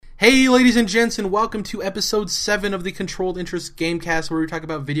Hey, ladies and gents, and welcome to episode 7 of the Controlled Interest Gamecast, where we talk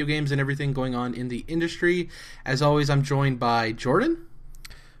about video games and everything going on in the industry. As always, I'm joined by Jordan.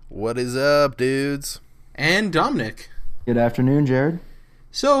 What is up, dudes? And Dominic. Good afternoon, Jared.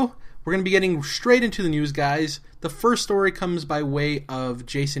 So, we're going to be getting straight into the news, guys. The first story comes by way of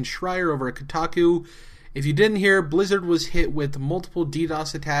Jason Schreier over at Kotaku. If you didn't hear, Blizzard was hit with multiple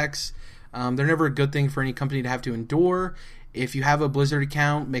DDoS attacks. They're never a good thing for any company to have to endure. If you have a Blizzard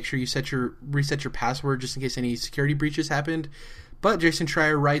account, make sure you reset your password just in case any security breaches happened. But Jason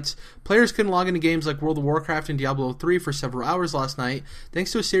Schreier writes, players couldn't log into games like World of Warcraft and Diablo 3 for several hours last night,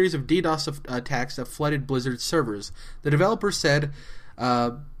 thanks to a series of DDoS attacks that flooded Blizzard's servers. The developer said,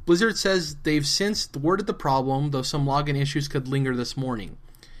 Blizzard says they've since thwarted the problem, though some login issues could linger this morning.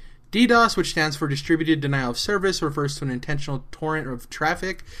 DDoS, which stands for Distributed Denial of Service, refers to an intentional torrent of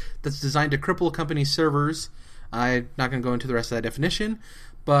traffic that's designed to cripple a company's servers. I'm not going to go into the rest of that definition,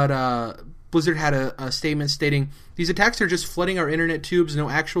 but Blizzard had a statement stating, these attacks are just flooding our internet tubes. No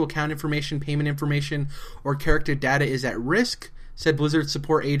actual account information, payment information, or character data is at risk, said Blizzard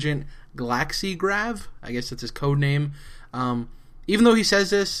support agent Glaxygrav. I guess that's his code name. Even though he says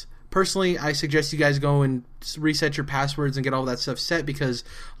this, personally, I suggest you guys go and reset your passwords and get all that stuff set, because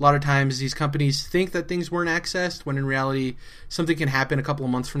a lot of times these companies think that things weren't accessed when in reality something can happen a couple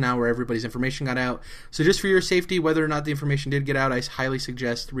of months from now where everybody's information got out. So just for your safety, whether or not the information did get out, I highly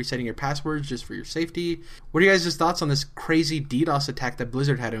suggest resetting your passwords just for your safety. What are you guys' thoughts on this crazy DDoS attack that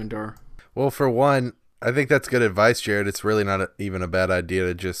Blizzard had to endure? Well, for one, I think that's good advice, Jared. It's really not even a bad idea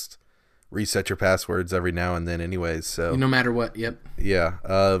to just reset your passwords every now and then anyways. So no matter what, yep. Yeah.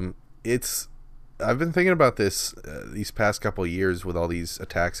 I've been thinking about this these past couple of years with all these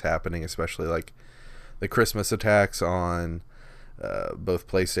attacks happening, especially like the Christmas attacks on both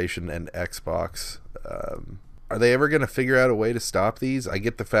PlayStation and Xbox. Are they ever going to figure out a way to stop these? I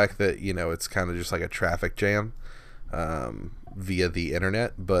get the fact that, it's kind of just like a traffic jam via the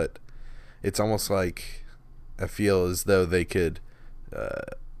internet, but it's almost like I feel as though they could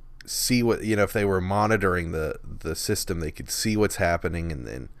see what, if they were monitoring the system, they could see what's happening and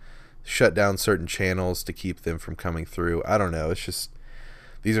then shut down certain channels to keep them from coming through. I don't know. It's just,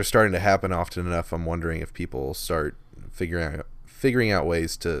 these are starting to happen often enough. I'm wondering if people will start figuring out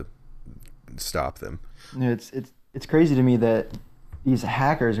ways to stop them. It's crazy to me that these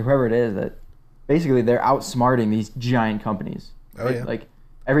hackers, or whoever it is, that basically they're outsmarting these giant companies. Right? Oh yeah. Like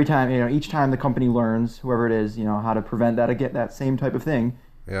every time, each time the company learns, whoever it is, how to prevent that, get that same type of thing.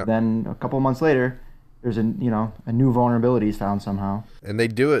 Yeah. Then a couple of months later, there's a new vulnerability is found somehow. And they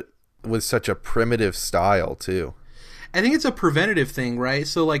do it with such a primitive style too. I think it's a preventative thing, right?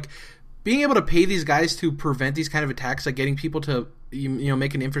 So like being able to pay these guys to prevent these kind of attacks, like getting people to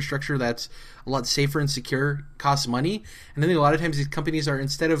make an infrastructure that's a lot safer and secure, costs money. And I think a lot of times these companies are,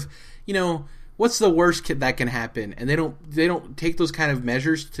 instead of what's the worst that can happen, and they don't take those kind of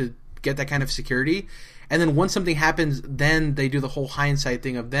measures to get that kind of security. And then once something happens, then they do the whole hindsight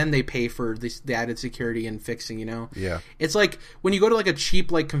thing of then they pay for the added security and fixing, Yeah. It's like when you go to like a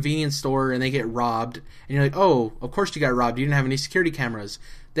cheap like convenience store and they get robbed, and you're like, oh, of course you got robbed. You didn't have any security cameras.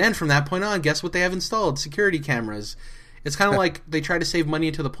 Then from that point on, guess what they have installed? Security cameras. It's kind of like they try to save money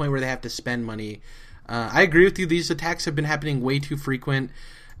to the point where they have to spend money. I agree with you. These attacks have been happening way too frequent.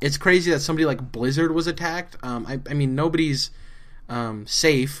 It's crazy that somebody like Blizzard was attacked. I mean, nobody's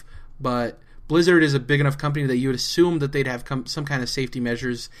safe, but Blizzard is a big enough company that you would assume that they'd have some kind of safety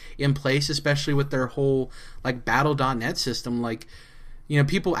measures in place, especially with their whole like Battle.net system. Like,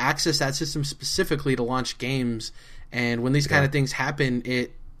 people access that system specifically to launch games, and when these kind of things happen,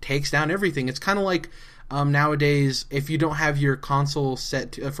 it takes down everything. It's kind of like nowadays, if you don't have your console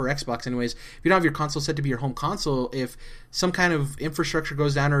set for Xbox anyways, if you don't have your console set to be your home console, if some kind of infrastructure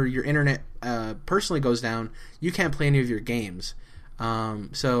goes down or your internet personally goes down, you can't play any of your games.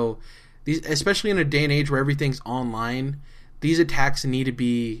 So these, especially in a day and age where everything's online, these attacks need to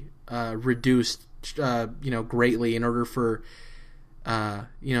be reduced, greatly in order for,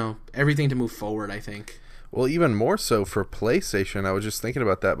 everything to move forward, I think. Well, even more so for PlayStation. I was just thinking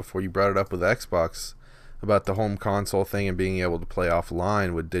about that before you brought it up with Xbox, about the home console thing and being able to play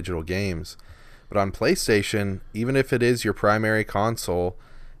offline with digital games. But on PlayStation, even if it is your primary console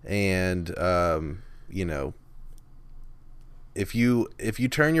and, if you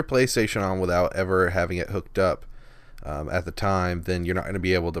turn your PlayStation on without ever having it hooked up at the time, then you're not going to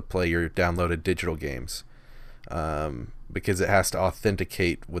be able to play your downloaded digital games because it has to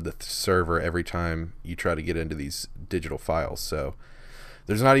authenticate with the server every time you try to get into these digital files. So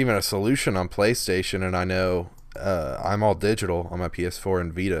there's not even a solution on PlayStation, and I know I'm all digital on my PS4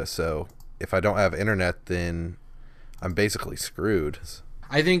 and Vita, so if I don't have internet, then I'm basically screwed.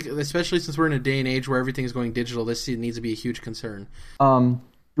 I think, especially since we're in a day and age where everything is going digital, this needs to be a huge concern.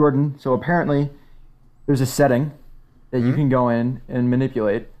 Jordan, so apparently there's a setting that you can go in and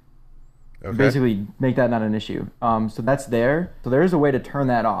manipulate. Okay. Basically make that not an issue. So that's there. So there is a way to turn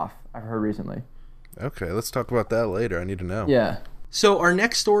that off, I've heard recently. Okay, let's talk about that later. I need to know. Yeah. So our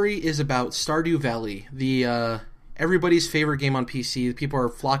next story is about Stardew Valley, the everybody's favorite game on PC. People are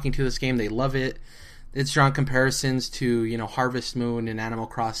flocking to this game. They love it. It's drawn comparisons to, you know, Harvest Moon and Animal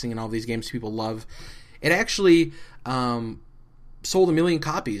Crossing and all these games people love. It actually sold 1 million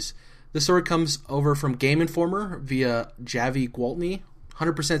copies. The story comes over from Game Informer via Javi Gwaltney,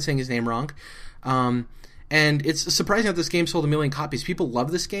 100% saying his name wrong. And it's surprising that this game sold 1 million copies. People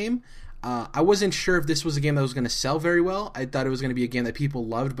love this game. I wasn't sure if this was a game that was going to sell very well. I thought it was going to be a game that people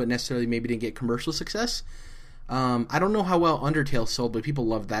loved, but necessarily maybe didn't get commercial success. I don't know how well Undertale sold, but people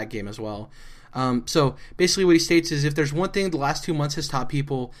loved that game as well. So basically what he states is if there's one thing the last 2 months has taught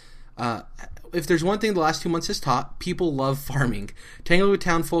people, people love farming. Tangled with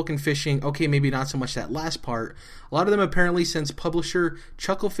townfolk and fishing, okay, maybe not so much that last part. A lot of them apparently, since publisher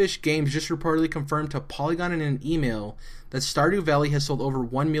Chucklefish Games just reportedly confirmed to Polygon in an email that Stardew Valley has sold over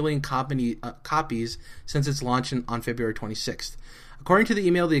 1 million copies since its launch on February 26th. According to the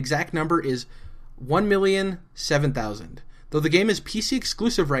email, the exact number is 1,007,000. Though the game is PC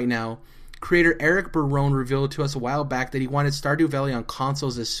exclusive right now, creator Eric Barone revealed to us a while back that he wanted Stardew Valley on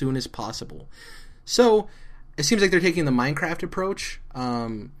consoles as soon as possible. So, it seems like they're taking the Minecraft approach.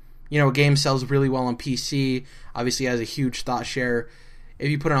 You know, a game sells really well on PC, obviously has a huge thought share. If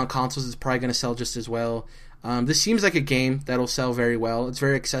you put it on consoles, it's probably going to sell just as well. This seems like a game that'll sell very well. It's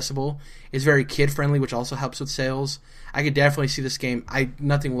very accessible. It's very kid-friendly, which also helps with sales. I could definitely see this game.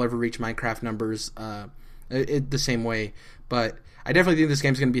 Nothing will ever reach Minecraft numbers the same way, but I definitely think this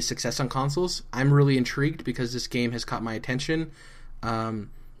game's going to be a success on consoles. I'm really intrigued because this game has caught my attention.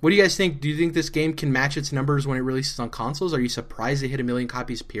 What do you guys think? Do you think this game can match its numbers when it releases on consoles? Are you surprised they hit 1 million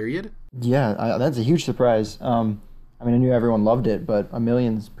copies, period? Yeah, that's a huge surprise. I mean, I knew everyone loved it, but 1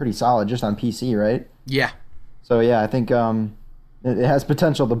 million's pretty solid just on PC, right? Yeah. So, yeah, I think it has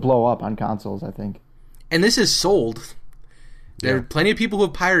potential to blow up on consoles, I think. And this is sold. There are plenty of people who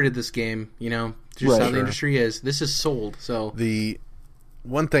have pirated this game, you know, just how the industry is. This is sold, so... The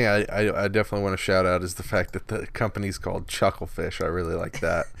one thing I definitely want to shout out is the fact that the company's called Chucklefish. I really like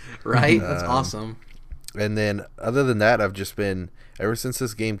that. Right? That's awesome. And then, other than that, I've just been... Ever since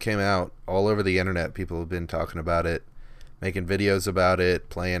this game came out, all over the internet, people have been talking about it, making videos about it,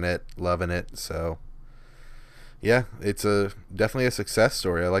 playing it, loving it, so... Yeah, it's definitely a success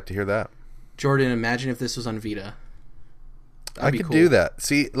story. I like to hear that. Jordan, imagine if this was on Vita. I could do that.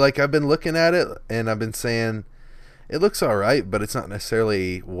 See, like, I've been looking at it, and I've been saying, it looks all right, but it's not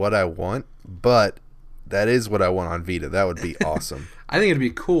necessarily what I want. But that is what I want on Vita. That would be awesome. I think it'd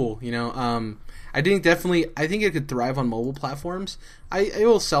be cool, you know. I think it could thrive on mobile platforms. It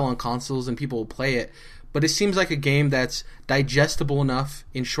will sell on consoles, and people will play it. But it seems like a game that's digestible enough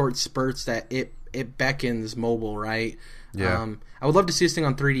in short spurts that it beckons mobile, right? Yeah. I would love to see this thing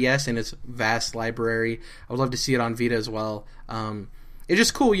on 3DS in its vast library. I would love to see it on Vita as well. It's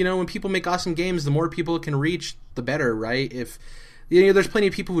just cool, you know, when people make awesome games, the more people it can reach, the better, right? If you know, there's plenty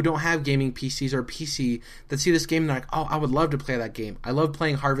of people who don't have gaming PCs or PC that see this game and they're like, oh, I would love to play that game. I love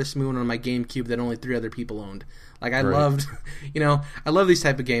playing Harvest Moon on my GameCube that only 3 other people owned. Like, I loved, you know, I love these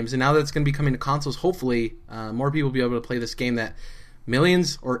type of games. And now that it's going to be coming to consoles, hopefully more people will be able to play this game that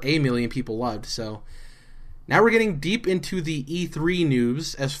millions or a million people loved. So now we're getting deep into the E3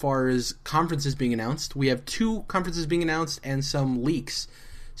 news as far as conferences being announced. We have 2 conferences being announced and some leaks.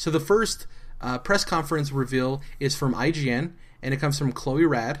 So the first press conference reveal is from IGN, and it comes from Chloe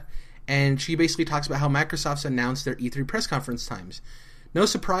Rad, and she basically talks about how Microsoft's announced their E3 press conference times. No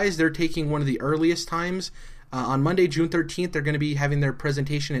surprise, they're taking one of the earliest times. On Monday, June 13th, they're going to be having their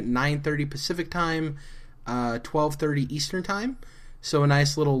presentation at 9:30 Pacific Time, 12:30 Eastern Time. So a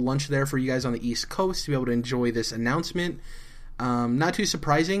nice little lunch there for you guys on the East Coast to be able to enjoy this announcement. Not too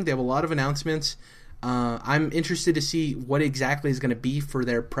surprising. They have a lot of announcements. I'm interested to see what exactly is going to be for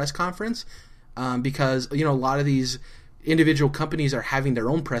their press conference because, you know, a lot of these individual companies are having their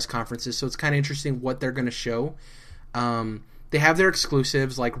own press conferences, so it's kind of interesting what they're going to show. They have their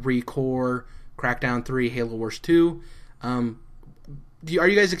exclusives like ReCore, Crackdown 3, Halo Wars 2. Are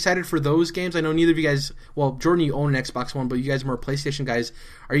you guys excited for those games? I know neither of you guys... Well, Jordan, you own an Xbox One, but you guys are more PlayStation guys.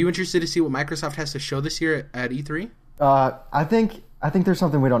 Are you interested to see what Microsoft has to show this year at E3? I think there's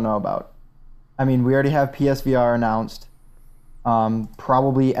something we don't know about. I mean, we already have PSVR announced.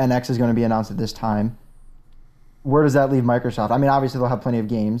 Probably NX is going to be announced at this time. Where does that leave Microsoft? I mean, obviously they'll have plenty of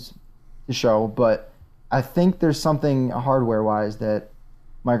games to show, but I think there's something hardware-wise that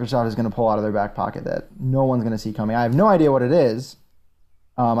Microsoft is going to pull out of their back pocket that no one's going to see coming. I have no idea what it is.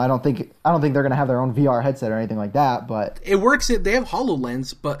 I don't think they're going to have their own VR headset or anything like that. But it works. They have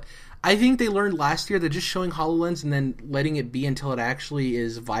HoloLens, but I think they learned last year that just showing HoloLens and then letting it be until it actually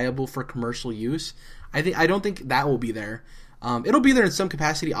is viable for commercial use. I don't think that will be there. It'll be there in some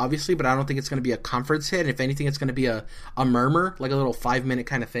capacity, obviously, but I don't think it's going to be a conference hit. If anything, it's going to be a murmur, like a little 5-minute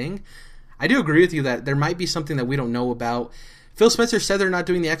kind of thing. I do agree with you that there might be something that we don't know about. Phil Spencer said they're not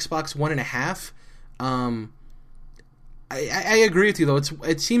doing the Xbox One and a half. I agree with you, though.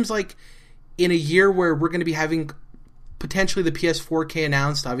 It seems like in a year where we're going to be having potentially the PS4K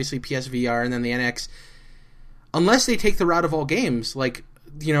announced, obviously PSVR, and then the NX, unless they take the route of all games, like,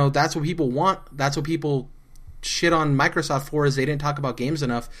 you know, that's what people want. That's what people shit on Microsoft for, is they didn't talk about games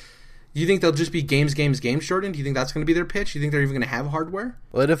enough. Do you think they'll just be games, Jordan? Do you think that's going to be their pitch? Do you think they're even going to have hardware?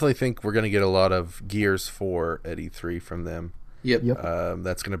 Well, I definitely think we're going to get a lot of Gears 4 at E3 from them. Yep.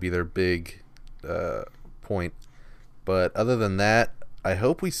 That's going to be their big point. But other than that, I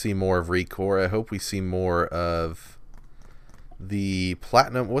hope we see more of ReCore. I hope we see more of the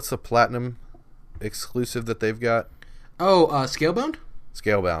Platinum. What's the Platinum exclusive that they've got? Oh, Scalebound?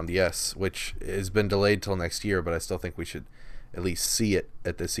 Scalebound, yes, which has been delayed till next year, but I still think we should at least see it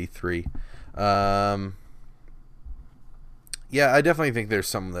at this E3. Yeah, I definitely think there's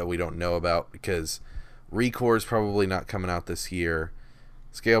something that we don't know about, because ReCore is probably not coming out this year.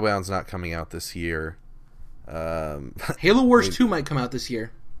 Scalebound's not coming out this year. Halo Wars 2 might come out this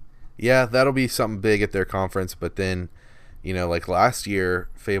year. Yeah, that'll be something big at their conference, but then, you know, like last year,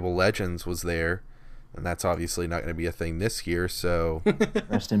 Fable Legends was there, and that's obviously not going to be a thing this year, so...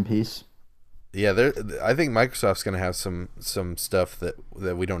 Rest in peace. Yeah, I think Microsoft's going to have some stuff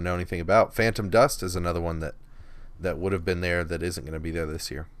that we don't know anything about. Phantom Dust is another one that would have been there that isn't going to be there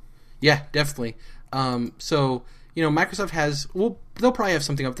this year. Yeah, definitely. So, you know, Microsoft has... Well, they'll probably have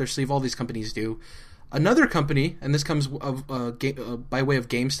something up their sleeve. All these companies do. Another company, and this comes by way of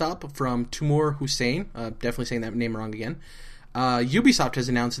GameStop, from Timur Hussein, definitely saying that name wrong again. Ubisoft has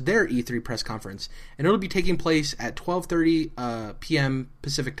announced their E3 press conference, and it'll be taking place at 12:30 p.m.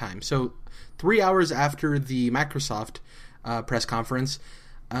 Pacific time. So 3 hours after the Microsoft press conference.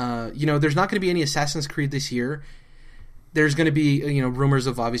 You know, there's not going to be any Assassin's Creed this year. There's going to be, you know, rumors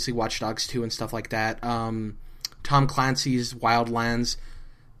of obviously Watch Dogs 2 and stuff like that. Tom Clancy's Wildlands.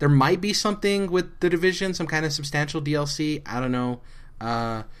 There might be something with The Division, some kind of substantial DLC. I don't know.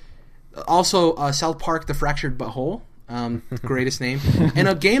 Also, South Park: The Fractured But Whole. Greatest name. And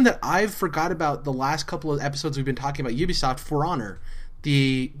a game that I've forgot about the last couple of episodes we've been talking about, Ubisoft, For Honor.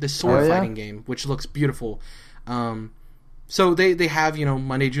 The sword fighting game, which looks beautiful. So they have, you know,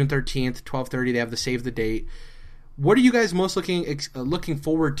 Monday, June 13th, 12:30. They have the save the date. What are you guys most looking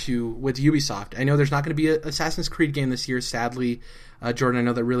forward to with Ubisoft? I know there's not going to be an Assassin's Creed game this year, sadly. Jordan, I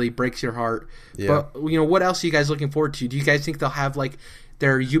know that really breaks your heart. Yeah. But, you know, what else are you guys looking forward to? Do you guys think they'll have, like,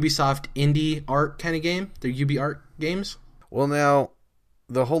 their Ubisoft indie art kind of game? Their Ubi art games? Well, now,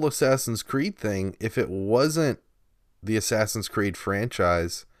 the whole Assassin's Creed thing, if it wasn't the Assassin's Creed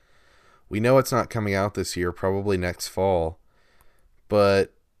franchise, we know it's not coming out this year, probably next fall.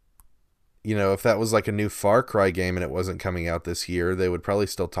 But, you know, if that was like a new Far Cry game and it wasn't coming out this year, they would probably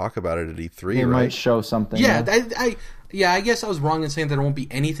still talk about it at E3, they right? might show something. Yeah, I guess I was wrong in saying that there won't be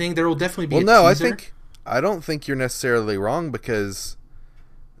anything. There will definitely be teaser. I don't think you're necessarily wrong, because,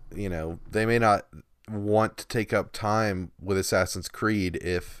 you know, they may not want to take up time with Assassin's Creed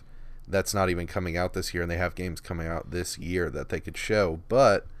if that's not even coming out this year and they have games coming out this year that they could show.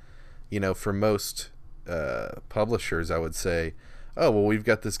 But, you know, for most publishers, I would say, oh, well, we've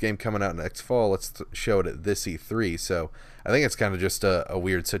got this game coming out next fall, let's show it at this E3. So I think it's kind of just a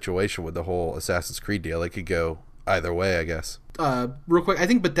weird situation with the whole Assassin's Creed deal. It could go either way, I guess. Real quick, I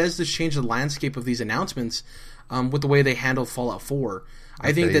think Bethesda's changed the landscape of these announcements with the way they handled Fallout 4.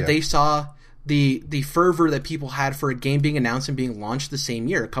 I think that they saw the fervor that people had for a game being announced and being launched the same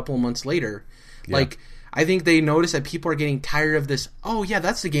year, a couple of months later. Yeah. Like, I think they noticed that people are getting tired of this, oh yeah,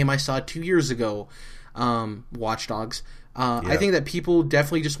 that's the game I saw 2 years ago, Watch Dogs. I think that people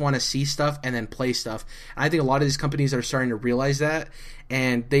definitely just want to see stuff and then play stuff. And I think a lot of these companies are starting to realize that,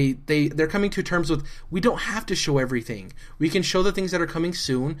 and they're coming to terms with, we don't have to show everything. We can show the things that are coming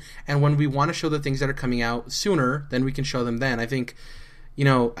soon, and when we want to show the things that are coming out sooner, then we can show them then. I think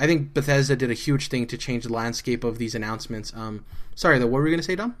Bethesda did a huge thing to change the landscape of these announcements. Sorry, though, what were we going to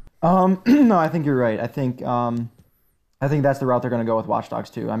say, Dom? No, I think you're right. I think that's the route they're going to go with Watch Dogs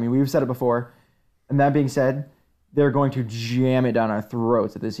 2. I mean, we've said it before, and that being said, they're going to jam it down our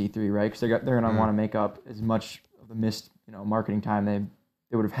throats at this E3, right? Because they're going to want to make up as much of the missed, you know, marketing time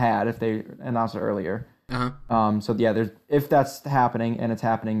they would have had if they announced it earlier. So yeah, if that's happening and it's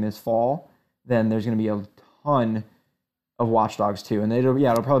happening this fall, then there's going to be a ton of Watch Dogs 2, and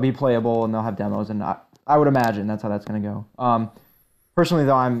it'll probably be playable, and they'll have demos, and I would imagine that's how that's going to go. Personally,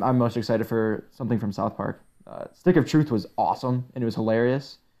 though, I'm most excited for something from South Park. Stick of Truth was awesome, and it was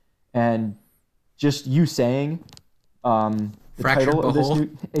hilarious, and just you saying the title of this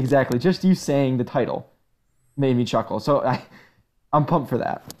exactly, just you saying the title made me chuckle. So I'm pumped for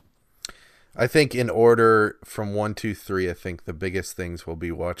that. I think in order from 1, 2, 3, I think the biggest things will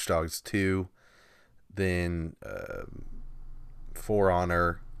be Watch Dogs 2, then For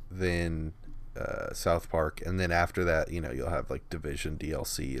Honor, then South Park, and then after that, you'll have like Division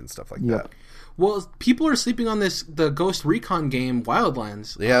DLC and stuff like that. Well, people are sleeping on the Ghost Recon game,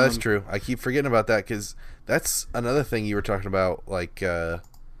 Wildlands. Yeah, that's true. I keep forgetting about that because that's another thing you were talking about, like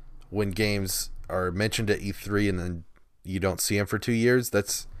when games are mentioned at E3 and then you don't see them for 2 years.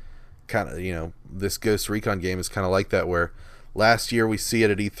 That's kind of, this Ghost Recon game is kind of like that, where last year we see it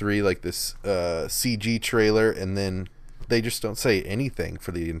at E3, like this CG trailer, and then they just don't say anything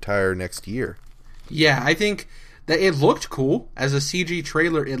for the entire next year. Yeah, I think that it looked cool. As a CG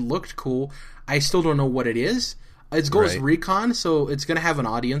trailer, it looked cool. I still don't know what it is. It's Ghost Recon, so it's going to have an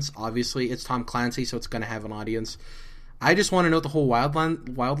audience, obviously. It's Tom Clancy, so it's going to have an audience. I just want to know what the whole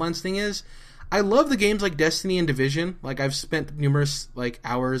Wildlands thing is. I love the games like Destiny and Division. Like, I've spent numerous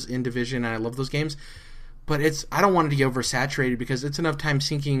hours in Division, and I love those games. But I don't want it to get oversaturated because it's enough time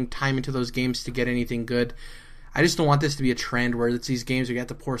sinking time into those games to get anything good. I just don't want this to be a trend where it's these games where you have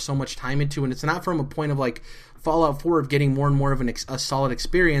to pour so much time into, and it's not from a point of Fallout 4 of getting more and more of a solid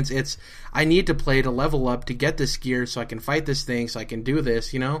experience. It's I need to play to level up to get this gear so I can fight this thing, so I can do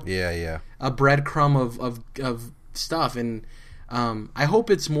this, Yeah. A breadcrumb of stuff, and I hope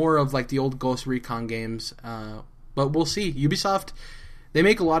it's more of the old Ghost Recon games, but we'll see. Ubisoft, they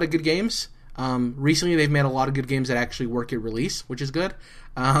make a lot of good games. Recently, they've made a lot of good games that actually work at release, which is good.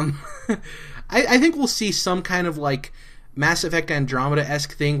 I think we'll see some kind of Mass Effect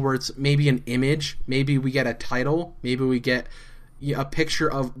Andromeda-esque thing where it's maybe an image, maybe we get a title, maybe we get a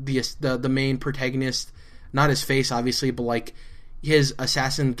picture of the main protagonist, not his face obviously, but his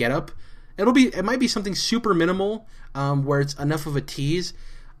assassin getup. It might be something super minimal, where it's enough of a tease.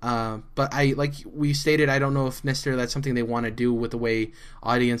 But like we stated, I don't know if necessarily that's something they want to do with the way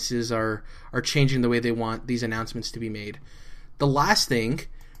audiences are changing the way they want these announcements to be made. The last thing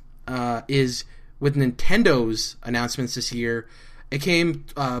is with Nintendo's announcements this year. It came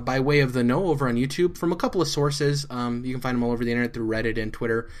by way of The Know over on YouTube from a couple of sources. You can find them all over the internet through Reddit and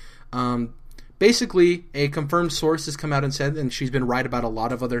Twitter. Basically, a confirmed source has come out and said, and she's been right about a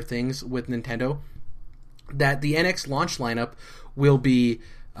lot of other things with Nintendo, that the NX launch lineup will be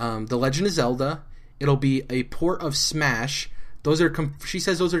The Legend of Zelda. It'll be a port of Smash. She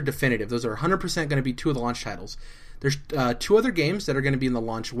says those are definitive. Those are 100% going to be two of the launch titles. There's two other games that are going to be in the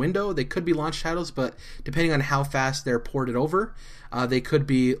launch window. They could be launch titles, but depending on how fast they're ported over, they could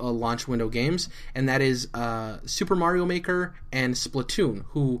be launch window games. And that is Super Mario Maker and Splatoon.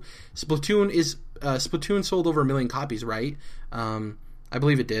 Splatoon sold over 1 million copies, right? I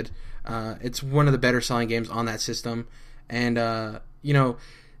believe it did. It's one of the better selling games on that system. And,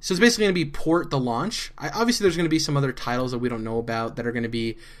 so it's basically going to be port the launch. Obviously, there's going to be some other titles that we don't know about that are going to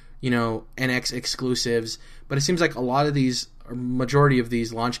be, NX exclusives. But it seems like a lot of these, or majority of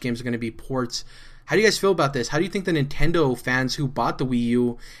these launch games are going to be ports. How do you guys feel about this? How do you think the Nintendo fans who bought the Wii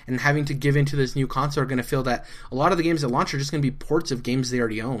U and having to give into this new console are going to feel that a lot of the games at launch are just going to be ports of games they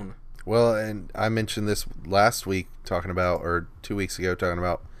already own? Well, and I mentioned this last week or 2 weeks ago talking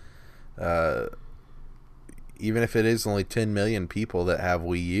about even if it is only 10 million people that have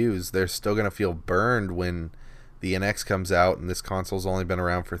Wii U's, they're still going to feel burned when the NX comes out and this console's only been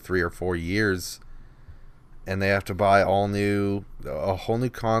around for 3 or 4 years and they have to buy a whole new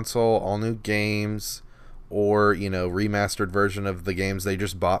console, all new games, or remastered version of the games they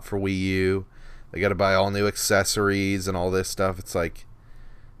just bought for Wii U. They got to buy all new accessories and all this stuff. It's like,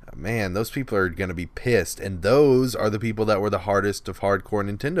 man, those people are going to be pissed, and those are the people that were the hardest of hardcore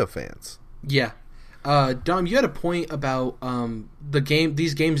Nintendo fans. Yeah. Dom, you had a point about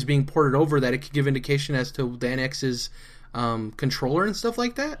these games being ported over, that it could give indication as to the NX's controller and stuff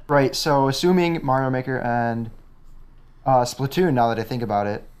like that? Right, so assuming Mario Maker and Splatoon, now that I think about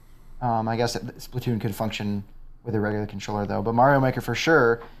it, I guess Splatoon could function with a regular controller though, but Mario Maker for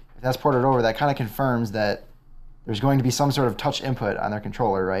sure, if that's ported over, that kind of confirms that there's going to be some sort of touch input on their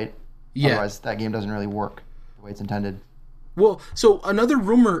controller, right? Yeah. Otherwise, that game doesn't really work the way it's intended. Well, so another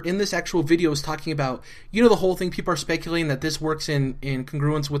rumor in this actual video is talking about, the whole thing, people are speculating that this works in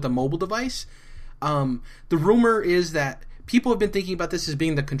congruence with a mobile device. The rumor is that people have been thinking about this as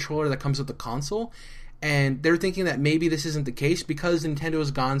being the controller that comes with the console, And they're thinking that maybe this isn't the case because Nintendo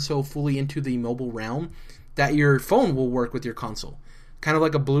has gone so fully into the mobile realm that your phone will work with your console. Kind of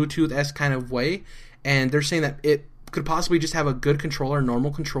like a Bluetooth-esque kind of way. And they're saying that it could possibly just have a good controller,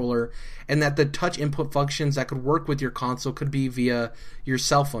 normal controller, and that the touch input functions that could work with your console could be via your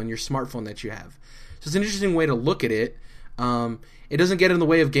cell phone, your smartphone that you have. So it's an interesting way to look at it. It doesn't get in the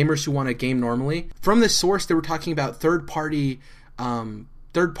way of gamers who want to game normally. From this source, they were talking about third-party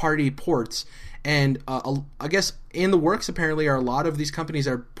ports, and I guess in the works apparently are a lot of these companies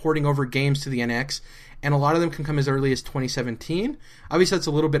are porting over games to the NX, and a lot of them can come as early as 2017. Obviously, that's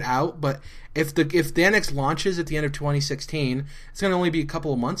a little bit out, but if the NX launches at the end of 2016, it's going to only be a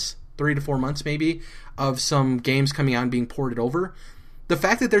couple of months, 3 to 4 months maybe, of some games coming out and being ported over. The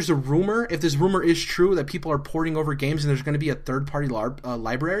fact that there's a rumor, if this rumor is true, that people are porting over games and there's going to be a third-party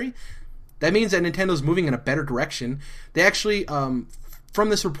library, that means that Nintendo's moving in a better direction. They actually, from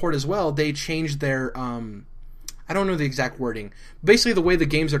this report as well, they changed their, I don't know the exact wording. Basically, the way the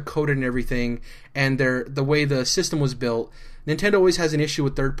games are coded and everything, and the way the system was built, Nintendo always has an issue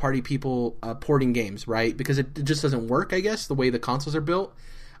with third-party people porting games, right? Because it just doesn't work, I guess, the way the consoles are built.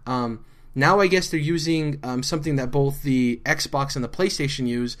 Now I guess they're using something that both the Xbox and the PlayStation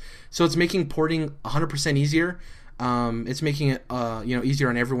use, so it's making porting 100% easier. It's making it easier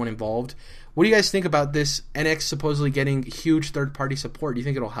on everyone involved. What do you guys think about this NX supposedly getting huge third-party support? Do you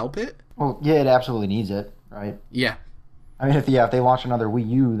think it'll help it? Well, yeah, it absolutely needs it, right? Yeah. I mean, if they launch another Wii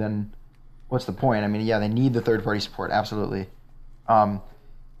U, then what's the point? I mean, yeah, they need the third-party support, absolutely.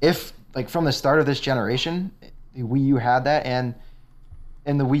 If, like, from the start of this generation, the Wii U had that, and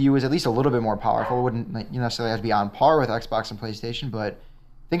the Wii U is at least a little bit more powerful. It wouldn't necessarily have to be on par with Xbox and PlayStation, but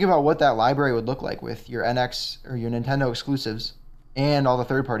think about what that library would look like with your NX or your Nintendo exclusives and all the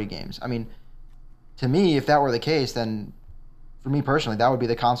third-party games. I mean, to me, if that were the case, then for me personally, that would be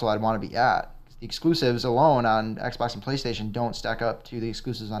the console I'd want to be at. The exclusives alone on Xbox and PlayStation don't stack up to the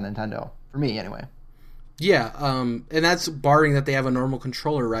exclusives on Nintendo. For me, anyway. Yeah, and that's barring that they have a normal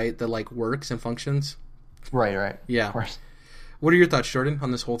controller, right, that, like, works and functions. Right. Yeah. Of course. What are your thoughts, Jordan, on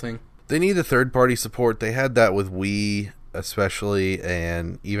this whole thing? They need the third-party support. They had that with Wii, especially,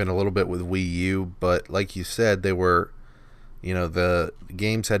 and even a little bit with Wii U. But like you said, they were, the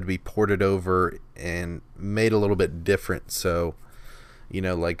games had to be ported over and made a little bit different. So,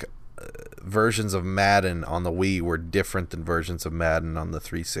 versions of Madden on the Wii were different than versions of Madden on the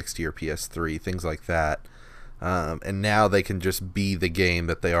 360 or PS3, things like that. And now they can just be the game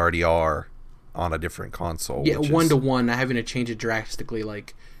that they already are on a different console. Yeah, 1-to-1, not having to change it drastically,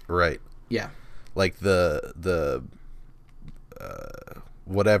 like... Right. Yeah. Like the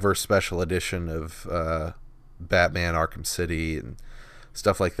whatever special edition of Batman Arkham City and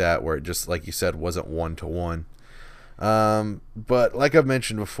stuff like that, where it just, like you said, wasn't 1-to-1. But like I've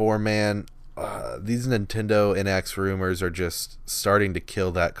mentioned before, man, these Nintendo NX rumors are just starting to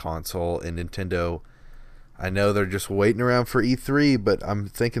kill that console, and Nintendo... I know they're just waiting around for E3, but I'm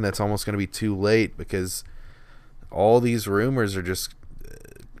thinking that's almost going to be too late because all these rumors are just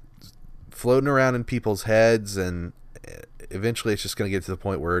floating around in people's heads, and eventually it's just going to get to the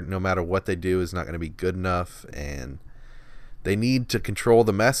point where no matter what they do is not going to be good enough, and they need to control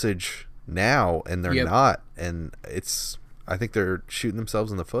the message now, and they're not, and I think they're shooting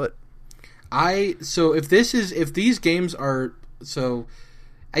themselves in the foot. If these games are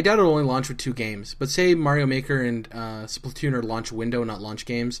I doubt it'll only launch with 2 games, but say Mario Maker and Splatoon are launch window, not launch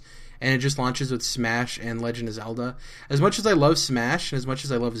games, and it just launches with Smash and Legend of Zelda. As much as I love Smash and as much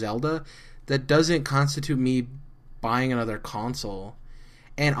as I love Zelda, that doesn't constitute me buying another console.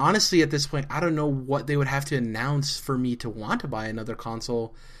 And honestly, at this point, I don't know what they would have to announce for me to want to buy another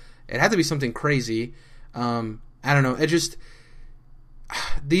console. It had to be something crazy. I don't know. It just...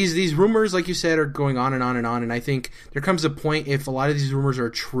 These rumors, like you said, are going on and on and on, and I think there comes a point, if a lot of these rumors are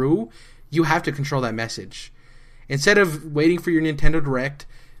true, you have to control that message. Instead of waiting for your Nintendo Direct,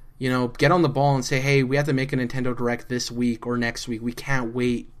 get on the ball and say, hey, we have to make a Nintendo Direct this week or next week. We can't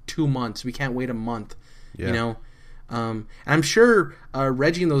wait 2 months. We can't wait a month. And I'm sure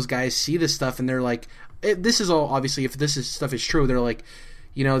Reggie and those guys see this stuff, and they're like, this is all, obviously, if stuff is true, they're like,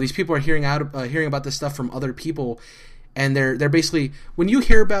 these people are hearing about this stuff from other people. And they're basically, when you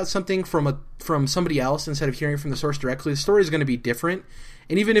hear about something from somebody else instead of hearing from the source directly, the story is going to be different.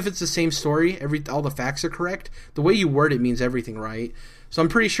 And even if it's the same story, all the facts are correct, the way you word it means everything, right? So I'm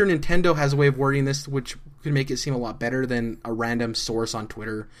pretty sure Nintendo has a way of wording this which could make it seem a lot better than a random source on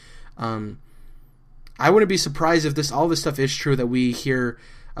Twitter. I wouldn't be surprised if all this stuff is true, that we hear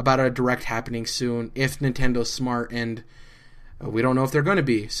about a Direct happening soon if Nintendo's smart, and we don't know if they're going to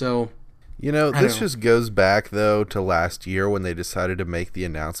be. So You know, I this don't know. just goes back, though, to last year when they decided to make the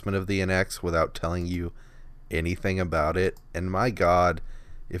announcement of the NX without telling you anything about it. And my God,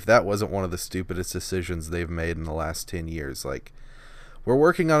 if that wasn't one of the stupidest decisions they've made in the last 10 years. Like, we're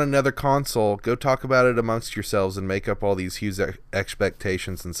working on another console. Go talk about it amongst yourselves and make up all these huge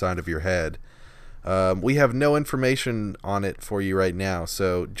expectations inside of your head. We have no information on it for you right now,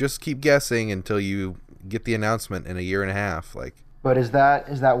 so just keep guessing until you get the announcement in a year and a half. Like, But is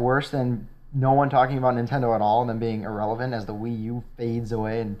that worse than no one talking about Nintendo at all and then being irrelevant as the Wii U fades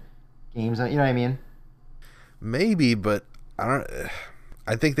away and games? You know what I mean? maybe, but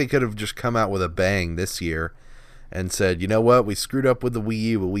I think they could have just come out with a bang this year and said, you know what, we screwed up with the Wii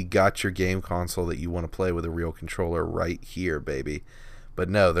U, but we got your game console that you want to play with a real controller right here, baby. But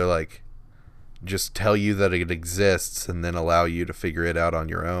no, they're like, just tell you that it exists and then allow you to figure it out on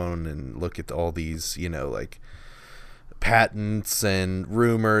your own and look at all these, like patents and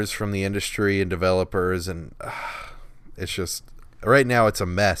rumors from the industry and developers, and it's just right now it's a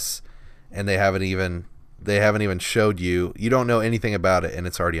mess, and they haven't even showed you don't know anything about it, and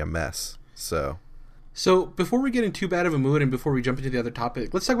it's already a mess. So before we get in too bad of a mood and before we jump into the other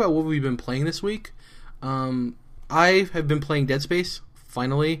topic, let's talk about what we've been playing this week. I have been playing Dead Space.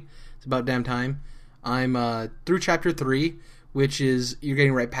 Finally, it's about damn time. I'm through chapter 3, which is you're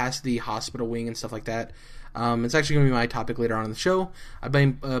getting right past the hospital wing and stuff like that. It's actually going to be my topic later on in the show. I've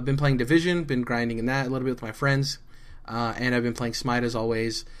been playing Division, been grinding in that a little bit with my friends, and I've been playing Smite as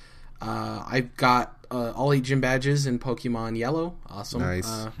always. I've got all 8 gym badges in Pokemon Yellow. Awesome.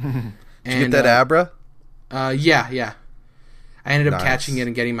 Nice. Did you And, get that Abra? Yeah. I ended up Nice. catching it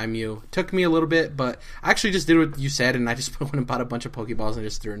and getting my Mew. Took me a little bit, but I actually just did what you said, and I just went and bought a bunch of Pokeballs and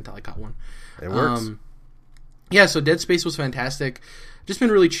just threw it until I caught one. It works. Yeah, so Dead Space was fantastic. Just been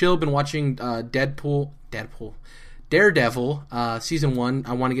really chill. Been watching Daredevil, season 1.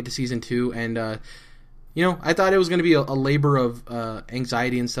 I want to get to season 2, and I thought it was going to be a labor of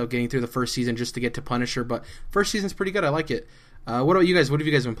anxiety and stuff getting through the first season just to get to Punisher, but first season's pretty good. I like it. What about you guys? What have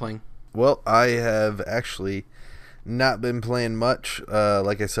you guys been playing? Well, I have actually not been playing much.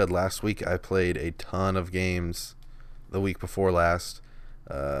 Like I said last week, I played a ton of games the week before last,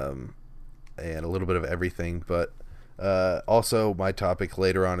 and a little bit of everything. But also, my topic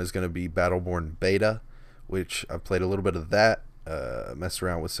later on is going to be Battleborn Beta, which I've played a little bit of that, messed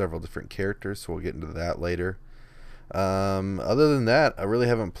around with several different characters, so we'll get into that later. Other than that, I really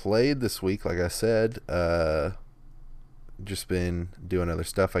haven't played this week, like I said. Just been doing other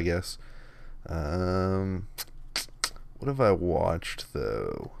stuff, I guess. What have I watched,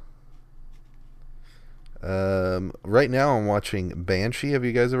 though? Right now I'm watching Banshee. Have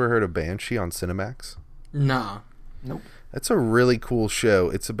you guys ever heard of Banshee on Cinemax? Nah. Nope. That's a really cool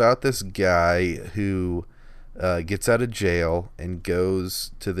show. It's about this guy who gets out of jail and goes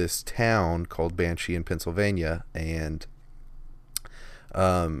to this town called Banshee in Pennsylvania, and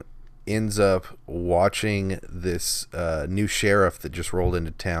ends up watching this new sheriff that just rolled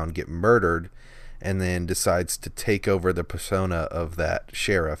into town get murdered, and then decides to take over the persona of that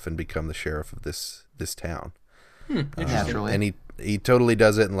sheriff and become the sheriff of this town. Interesting. Naturally. And he totally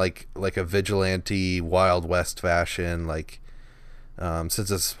does it in like a vigilante Wild West fashion. Like, since it's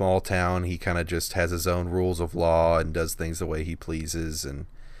a small town, he kind of just has his own rules of law and does things the way he pleases and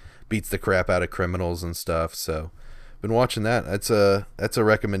beats the crap out of criminals and stuff. So been watching that. That's a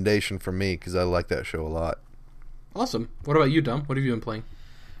recommendation from me because I like that show a lot. Awesome. What about you, Dom? What have you been playing?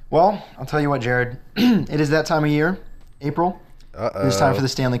 Well, I'll tell you what, Jared. It is that time of year, April. It is time for the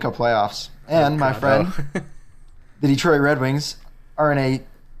Stanley Cup playoffs. And, my friend, the Detroit Red Wings are in a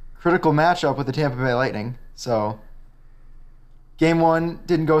critical matchup with the Tampa Bay Lightning. So, Game 1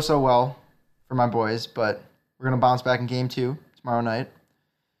 didn't go so well for my boys, but we're going to bounce back in Game 2 tomorrow night.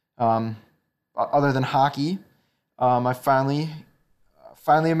 Other than hockey, I finally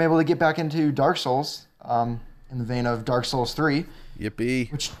am able to get back into Dark Souls, in the vein of Dark Souls 3.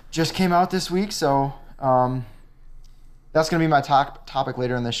 Yippee. Which just came out this week, so that's going to be my topic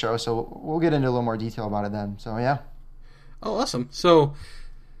later in the show, so we'll get into a little more detail about it then. So, yeah. Oh, awesome. So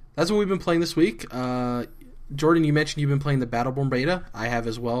that's what we've been playing this week. Jordan, you mentioned you've been playing the Battleborn Beta. I have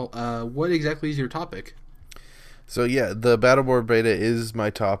as well. What exactly is your topic? So, yeah, the Battleborn Beta is my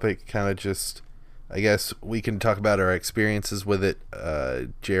topic. Kind of just, I guess we can talk about our experiences with it,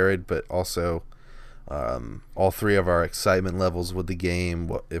 Jared, but also all three of our excitement levels with the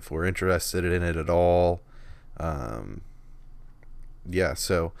game, if we're interested in it at all. Yeah,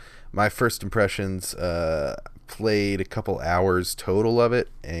 so my first impressions, played a couple hours total of it,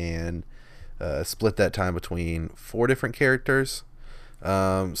 and split that time between 4 different characters.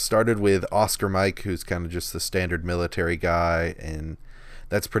 Started with Oscar Mike, who's kind of just the standard military guy, and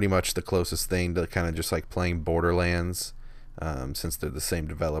that's pretty much the closest thing to kind of just like playing Borderlands, since they're the same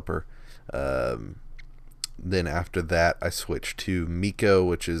developer. Then after that, I switched to Miko,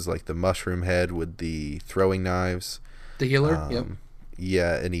 which is like the mushroom head with the throwing knives. The healer, yep.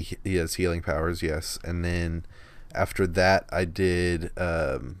 Yeah, and he has healing powers, yes. And then after that, I did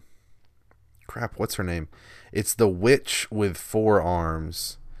crap. What's her name? It's the witch with 4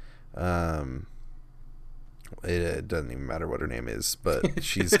 arms. It doesn't even matter what her name is, but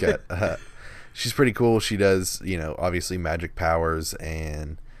she's got she's pretty cool. She does, obviously magic powers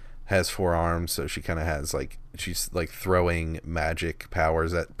and has 4 arms, so she kind of has like, she's like throwing magic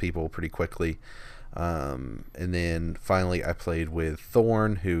powers at people pretty quickly. And then finally I played with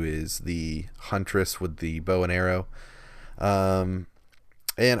Thorn, who is the huntress with the bow and arrow. And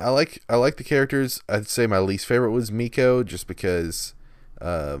I like the characters. I'd say my least favorite was Miko, just because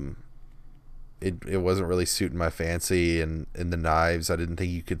it wasn't really suiting my fancy, and the knives, I didn't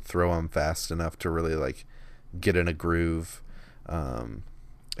think you could throw them fast enough to really like get in a groove.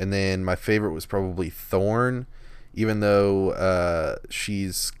 And then my favorite was probably Thorn, even though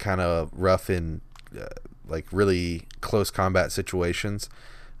she's kind of rough in like really close combat situations,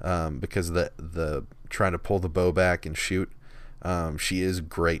 because the trying to pull the bow back and shoot. She is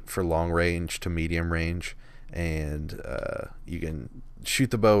great for long range to medium range, and you can shoot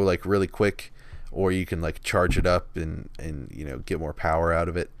the bow like really quick, or you can like charge it up and get more power out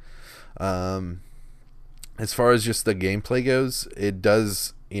of it. As far as just the gameplay goes, it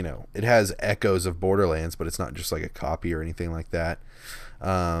does, it has echoes of Borderlands, but it's not just like a copy or anything like that.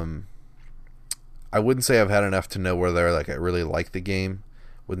 I wouldn't say I've had enough to know whether like I really like the game.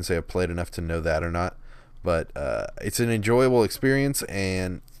 Wouldn't say I've played enough to know that or not. But it's an enjoyable experience,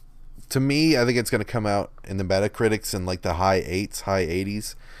 and to me, I think it's going to come out in the Metacritics in like the high 8s, high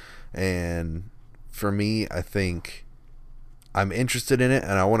 80s. And for me, I think I'm interested in it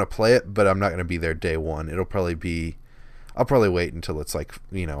and I want to play it, but I'm not going to be there day one. I'll probably wait until it's like,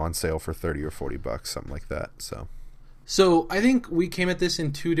 on sale for $30 or $40, something like that. So I think we came at this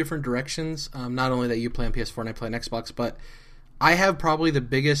in 2 different directions. Not only that you play on PS4 and I play on Xbox, but I have probably the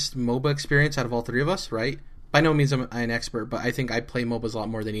biggest MOBA experience out of all 3 of us, right? By no means am I an expert, but I think I play MOBAs a lot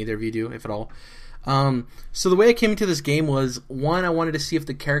more than either of you do, if at all. So the way I came into this game was, 1, I wanted to see if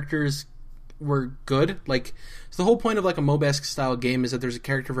the characters were good. So the whole point of like a MOBA-esque style game is that there's a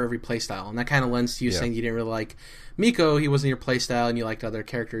character for every playstyle, and that kind of lends to you saying you didn't really like Miko, he wasn't your playstyle, and you liked other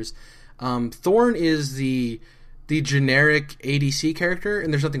characters. Thorn is the generic ADC character,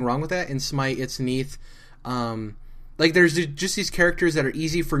 and there's nothing wrong with that. In Smite, it's Neath. There's just these characters that are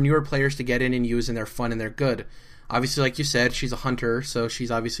easy for newer players to get in and use, and they're fun and they're good. Obviously, like you said, she's a hunter, so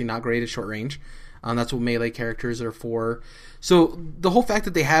she's obviously not great at short range. That's what melee characters are for. So the whole fact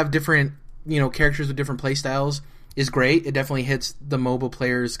that they have different, characters with different playstyles is great. It definitely hits the MOBA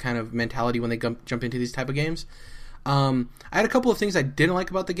players' kind of mentality when they jump into these type of games. I had a couple of things I didn't like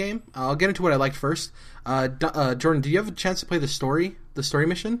about the game. I'll get into what I liked first. Jordan, did you have a chance to play the story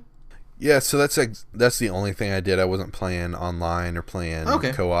mission? Yeah, so that's the only thing I did. I wasn't playing online or playing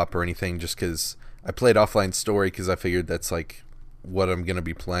co-op or anything, just because I played offline story because I figured that's like what I'm going to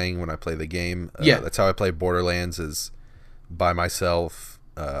be playing when I play the game. That's how I play Borderlands, is by myself,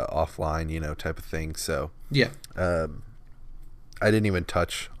 offline, type of thing. So yeah, I didn't even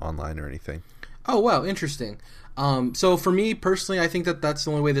touch online or anything. Oh, wow, interesting. So for me personally, I think that's the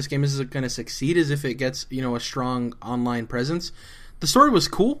only way this game is going to succeed, is if it gets, a strong online presence. The story was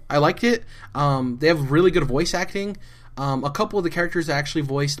cool. I liked it. They have really good voice acting. A couple of the characters are actually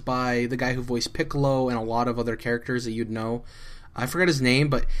voiced by the guy who voiced Piccolo and a lot of other characters that you'd know. I forgot his name,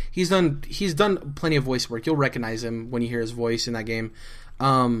 but he's done plenty of voice work. You'll recognize him when you hear his voice in that game.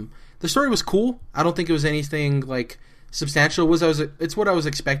 The story was cool. I don't think it was anything like substantial. It's what I was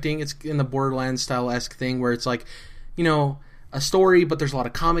expecting. It's in the Borderlands style-esque thing where it's like, a story, but there's a lot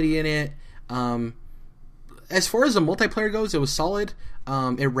of comedy in it. As far as the multiplayer goes, it was solid.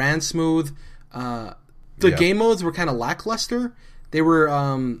 It ran smooth. The game modes were kind of lackluster. They were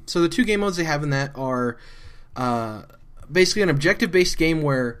so the 2 game modes they have in that are basically an objective-based game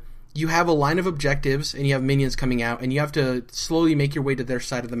where you have a line of objectives and you have minions coming out, and you have to slowly make your way to their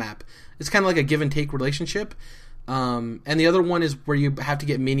side of the map. It's kind of like a give and take relationship. And the other one is where you have to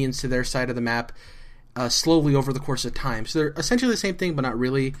get minions to their side of the map slowly over the course of time. So they're essentially the same thing, but not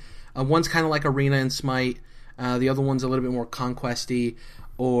really. One's kind of like Arena and Smite. The other one's a little bit more Conquest-y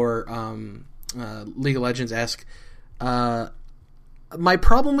or League of Legends-esque. My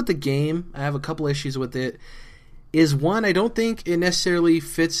problem with the game, I have a couple issues with it, is 1, I don't think it necessarily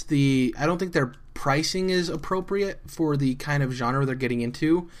fits I don't think their pricing is appropriate for the kind of genre they're getting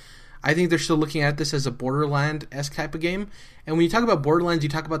into. I think they're still looking at this as a Borderland-esque type of game. And when you talk about Borderlands, you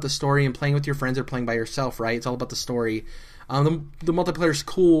talk about the story and playing with your friends or playing by yourself, right? It's all about the story. The multiplayer is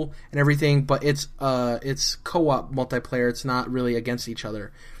cool and everything, but it's co-op multiplayer. It's not really against each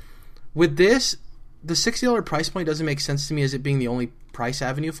other. With this, the $60 price point doesn't make sense to me as it being the only price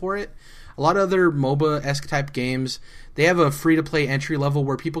avenue for it. A lot of other MOBA-esque type games, they have a free-to-play entry level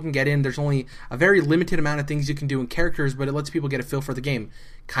where people can get in. There's only a very limited amount of things you can do in characters, but it lets people get a feel for the game,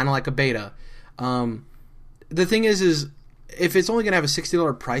 kind of like a beta. The thing is if it's only going to have a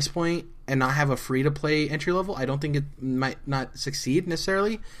 $60 price point and not have a free-to-play entry level, I don't think it might not succeed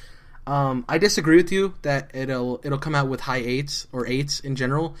necessarily. I disagree with you that it'll come out with high 8s or 8s in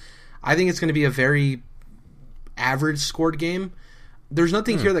general. I think it's going to be a very average scored game. There's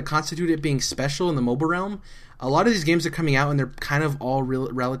nothing here that constitutes it being special in the MOBA realm. A lot of these games are coming out and they're kind of all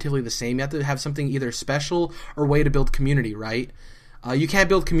relatively the same. You have to have something either special or way to build community, right? You can't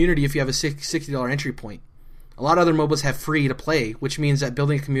build community if you have a $60 entry point. A lot of other MOBAs have free to play, which means that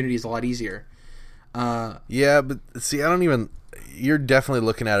building a community is a lot easier. Yeah, but see, you're definitely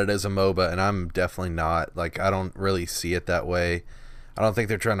looking at it as a MOBA, and I'm definitely not. Like, I don't really see it that way. I don't think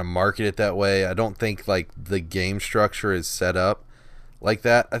they're trying to market it that way. I don't think, like, the game structure is set up like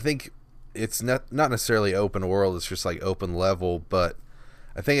that. I think it's not necessarily open world, it's just like open level, but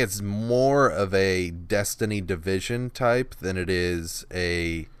I think it's more of a Destiny Division type than it is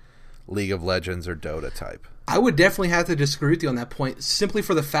a League of Legends or Dota type. I would definitely have to disagree with you on that point, simply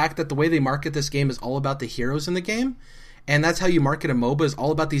for the fact that the way they market this game is all about the heroes in the game, and that's how you market a MOBA, is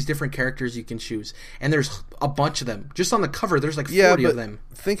all about these different characters you can choose. And there's a bunch of them. Just on the cover, there's like 40 of them.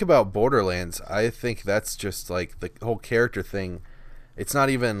 Think about Borderlands. I think that's just like the whole character thing. It's not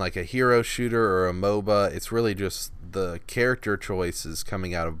even like a hero shooter or a MOBA. It's really just the character choices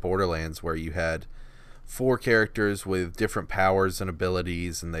coming out of Borderlands, where you had 4 characters with different powers and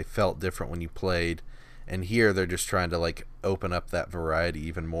abilities, and they felt different when you played. And here they're just trying to like open up that variety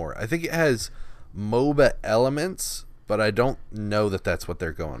even more. I think it has MOBA elements, but I don't know that that's what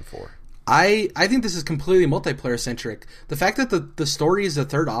they're going for. I think this is completely multiplayer centric. The fact that the story is the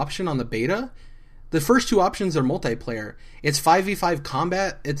third option on the beta, the first 2 options are multiplayer. It's 5v5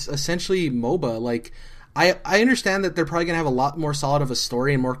 combat. It's essentially MOBA. Like, I understand that they're probably going to have a lot more solid of a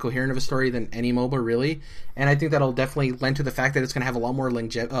story and more coherent of a story than any MOBA, really. And I think that'll definitely lend to the fact that it's going to have a lot more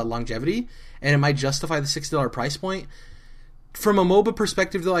longevity, and it might justify the $60 price point. From a MOBA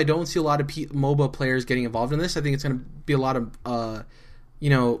perspective, though, I don't see a lot of MOBA players getting involved in this. I think it's going to be a lot of,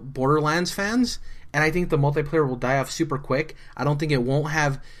 Borderlands fans, and I think the multiplayer will die off super quick. I don't think it won't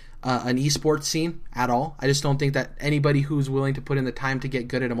have an esports scene at all. I just don't think that anybody who's willing to put in the time to get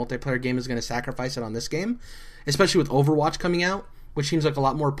good at a multiplayer game is going to sacrifice it on this game, especially with Overwatch coming out, which seems like a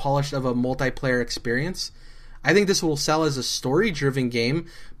lot more polished of a multiplayer experience. I think this will sell as a story-driven game,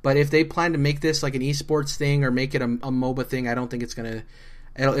 but if they plan to make this like an esports thing or make it a MOBA thing, I don't think it's going to...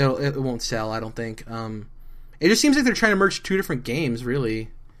 It won't sell, I don't think. It just seems like they're trying to merge 2 different games, really.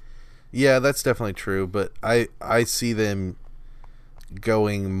 Yeah, that's definitely true, but I see them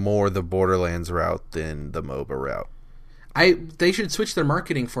going more the Borderlands route than the MOBA route. They should switch their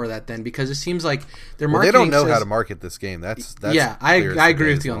marketing for that then, because it seems like their marketing they don't know how to market this game. That's yeah, I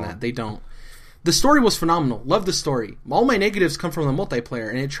agree with you on that. They don't. The story was phenomenal. Love the story. All my negatives come from the multiplayer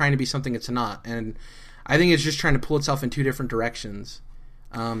and it trying to be something it's not. And I think it's just trying to pull itself in 2 different directions.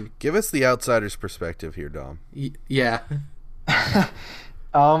 Give us the outsider's perspective here, Dom. Yeah. I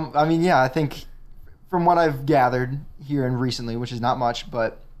think from what I've gathered here and recently, which is not much,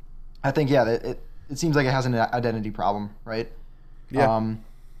 but I think, it seems like it has an identity problem, right? Yeah.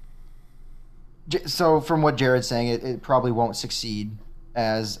 So from what Jared's saying, it probably won't succeed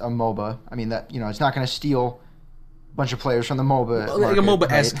as a MOBA. I mean, that, it's not going to steal a bunch of players from the MOBA like market, a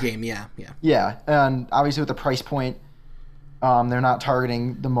MOBA-esque right? game, yeah. Yeah, and obviously with the price point, they're not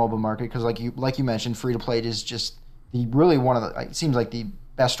targeting the MOBA market because, like you mentioned, free to play is just really one of the. It seems like the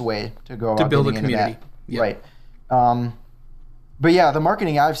best way to go to about build a getting into community, that. Right? But yeah, the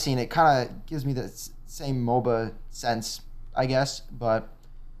marketing I've seen, it kind of gives me the same MOBA sense, I guess. But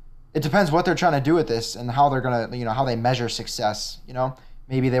it depends what they're trying to do with this and how they're gonna, how they measure success.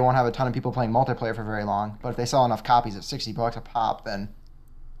 Maybe they won't have a ton of people playing multiplayer for very long, but if they sell enough copies at $60 a pop, then.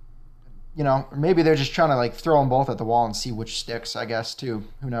 Maybe they're just trying to like throw them both at the wall and see which sticks, I guess, too.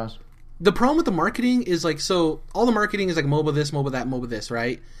 Who knows? The problem with the marketing is like, so all the marketing is like MOBA this, MOBA that, MOBA this,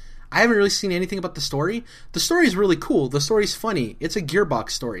 right? I haven't really seen anything about the story. The story is really cool. The story's funny. It's a Gearbox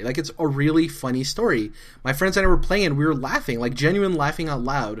story. Like, it's a really funny story. My friends and I were playing, we were laughing, like genuine laughing out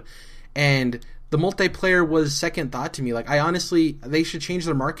loud. And the multiplayer was second thought to me. Like, I honestly, they should change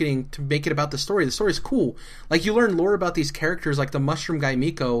their marketing to make it about the story. The story's cool. Like, you learn lore about these characters, like the mushroom guy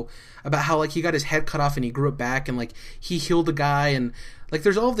Miko, about how, like, he got his head cut off and he grew it back, and, like, he healed a guy, and, like,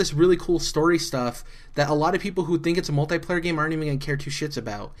 there's all of this really cool story stuff that a lot of people who think it's a multiplayer game aren't even going to care two shits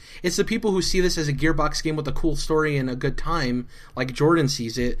about. It's the people who see this as a Gearbox game with a cool story and a good time, like Jordan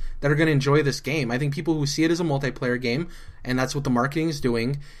sees it, that are going to enjoy this game. I think people who see it as a multiplayer game, and that's what the marketing is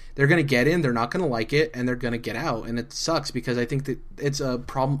doing, they're going to get in, they're not going to like it, and they're going to get out. And it sucks because I think that it's a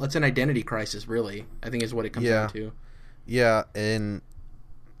problem. It's an identity crisis, really, I think is what it comes down to. Yeah, and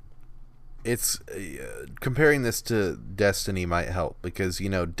it's comparing this to Destiny might help because, you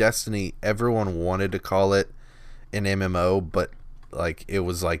know, Destiny, everyone wanted to call it an MMO, but like it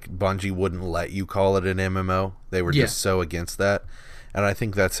was like Bungie wouldn't let you call it an MMO. They were just so against that. And I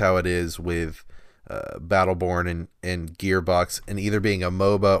think that's how it is with Battleborn and Gearbox, and either being a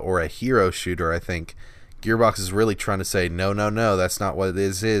MOBA or a hero shooter. I think Gearbox is really trying to say no, that's not what it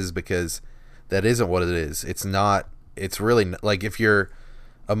is because that isn't what it is. It's not. It's really like if you're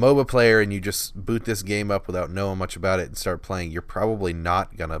a MOBA player and you just boot this game up without knowing much about it and start playing, you're probably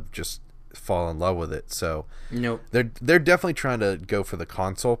not gonna just fall in love with it. So nope. They're definitely trying to go for the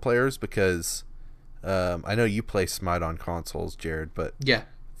console players because I know you play Smite on consoles, Jared, but yeah,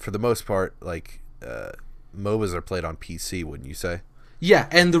 for the most part, like MOBAs are played on PC, wouldn't you say? Yeah,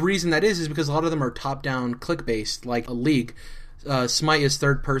 and the reason that is because a lot of them are top-down click-based, like a League. Smite is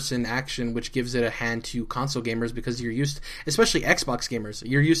third-person action, which gives it a hand to console gamers because you're used, especially Xbox gamers,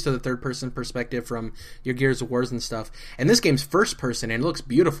 you're used to the third-person perspective from your Gears of Wars and stuff. And this game's first-person, and it looks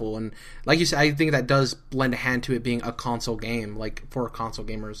beautiful. And like you said, I think that does lend a hand to it being a console game, like for console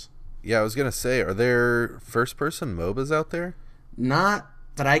gamers. Yeah, I was gonna say, are there first-person MOBAs out there? Not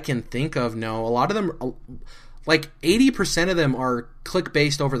that I can think of, no. A lot of them, like 80% of them are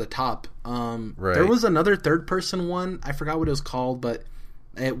click-based over the top. Right. There was another third-person one. I forgot what it was called, but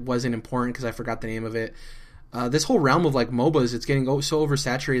it wasn't important because I forgot the name of it. This whole realm of like MOBAs, it's getting so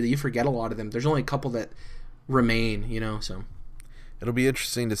oversaturated that you forget a lot of them. There's only a couple that remain, you know. So it'll be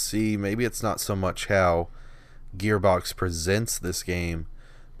interesting to see. Maybe it's not so much how Gearbox presents this game,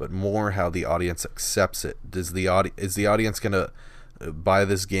 but more how the audience accepts it. Is the audience gonna buy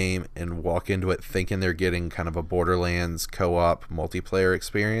this game and walk into it thinking they're getting kind of a Borderlands co-op multiplayer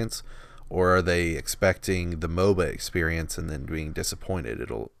experience, or are they expecting the MOBA experience and then being disappointed?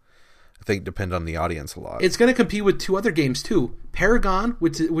 It'll, I think, depend on the audience a lot. It's going to compete with two other games too. Paragon,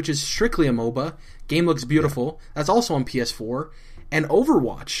 which is strictly a MOBA. Game looks beautiful. Yeah. That's also on PS4. And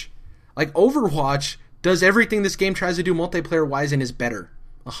Overwatch. Like, Overwatch does everything this game tries to do multiplayer-wise and is better.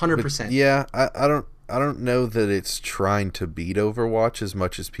 100%. But yeah, I don't know that it's trying to beat Overwatch as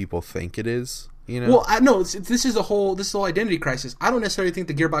much as people think it is. You know? Well, no, this is a whole identity crisis. I don't necessarily think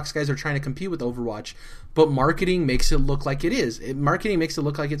the Gearbox guys are trying to compete with Overwatch, but marketing makes it look like it is. Marketing makes it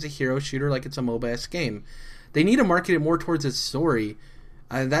look like it's a hero shooter, like it's a MOBA-esque game. They need to market it more towards its story.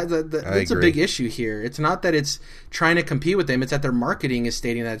 That's a big issue here. It's not that it's trying to compete with them. It's that their marketing is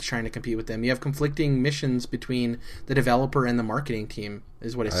stating that it's trying to compete with them. You have conflicting missions between the developer and the marketing team,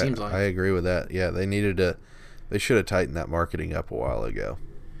 is what it seems like. I agree with that. Yeah, they should have tightened that marketing up a while ago.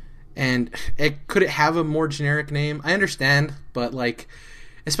 And could it have a more generic name? I understand, but like,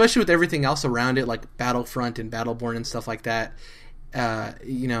 especially with everything else around it, like Battlefront and Battleborn and stuff like that,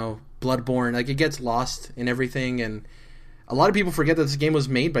 you know, Bloodborne, like it gets lost in everything. And a lot of people forget that this game was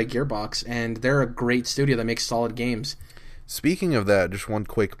made by Gearbox, and they're a great studio that makes solid games. Speaking of that, just one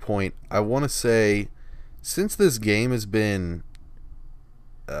quick point. I want to say, since this game has been,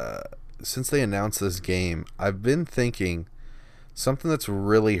 since they announced this game, I've been thinking something that's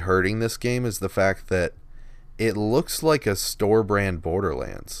really hurting this game is the fact that it looks like a store brand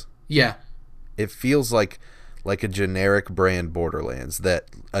Borderlands. Yeah. It feels like a generic brand Borderlands that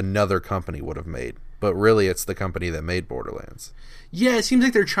another company would have made. But really, it's the company that made Borderlands. Yeah, it seems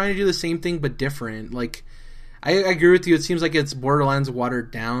like they're trying to do the same thing, but different. Like, I agree with you. It seems like it's Borderlands watered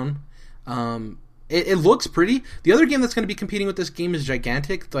down. It looks pretty. The other game that's going to be competing with this game is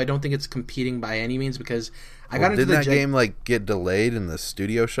Gigantic, though I don't think it's competing by any means because didn't that game like get delayed and the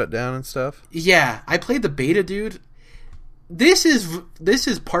studio shut down and stuff? Yeah, I played the beta, dude. This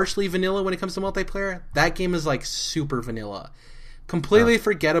is partially vanilla when it comes to multiplayer. That game is like super vanilla. Completely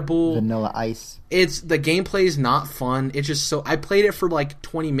forgettable. Vanilla Ice. The gameplay is not fun. It's just so I played it for like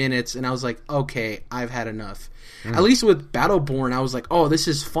 20 minutes and I was like, okay, I've had enough. At least with Battleborn, I was like, oh, this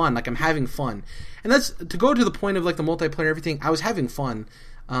is fun. Like I'm having fun. And that's to go to the point of like the multiplayer and everything. I was having fun.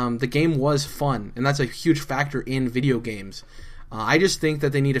 The game was fun, and that's a huge factor in video games. I just think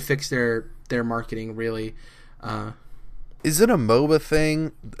that they need to fix their marketing really. Is it a MOBA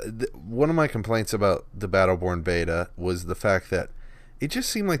thing? One of my complaints about the Battleborn beta was the fact that it just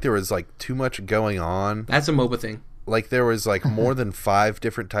seemed like there was like too much going on. That's a MOBA thing. Like there was like more than 5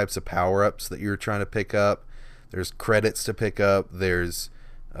 different types of power-ups that you were trying to pick up. There's credits to pick up. There's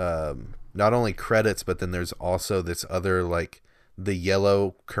not only credits, but then there's also this other like the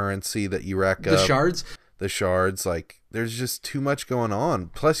yellow currency that you rack up. The shards? The shards. Like there's just too much going on.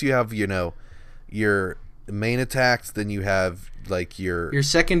 Plus you have, your main attacks, then you have like your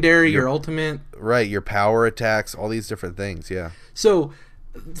secondary, your ultimate. Right, your power attacks, all these different things, yeah. So,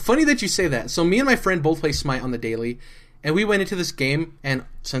 funny that you say that. So me and my friend both play Smite on the daily, and we went into this game, and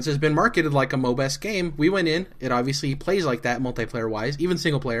since it's been marketed like a MOBA game, we went in. It obviously plays like that multiplayer-wise, even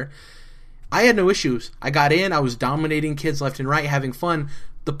single player. I had no issues. I got in, I was dominating kids left and right, having fun.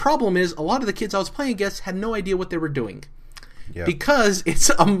 The problem is, a lot of the kids I was playing against had no idea what they were doing. Yep. Because it's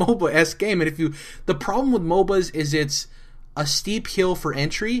a MOBA-esque game, and the problem with MOBAs is it's a steep hill for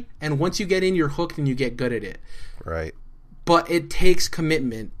entry, and once you get in, you're hooked and you get good at it. Right. But it takes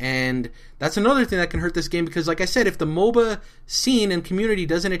commitment, and that's another thing that can hurt this game, because like I said, if the MOBA scene and community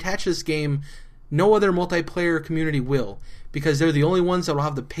doesn't attach to this game, no other multiplayer community will, because they're the only ones that will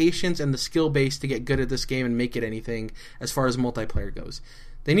have the patience and the skill base to get good at this game and make it anything as far as multiplayer goes.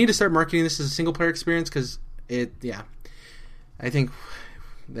 They need to start marketing this as a single-player experience, because I think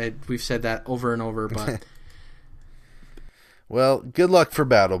that we've said that over and over, but... Well, good luck for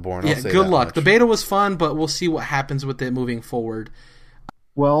Battleborn. Yeah, good luck. Much. The beta was fun, but we'll see what happens with it moving forward.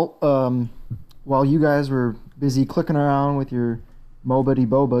 Well, while you guys were busy clicking around with your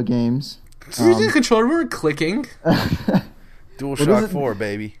MOBA-de-boba games... Using the controller, we weren't clicking. DualShock 4,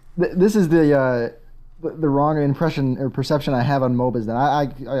 baby. This is the wrong impression or perception I have on MOBAs. Then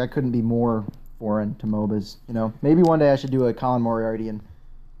I couldn't be more foreign to MOBAs. Maybe one day I should do a Colin Moriarty and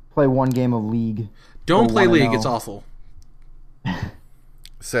play one game of League. Don't play League. It's awful.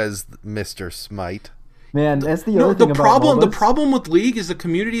 Says Mr. Smite. Man, that's the other thing about MOBAs. The problem with League is the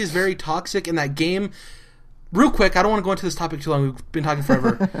community is very toxic, and that game... Real quick, I don't want to go into this topic too long. We've been talking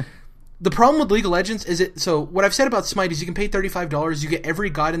forever. The problem with League of Legends is so what I've said about Smite is you can pay $35, you get every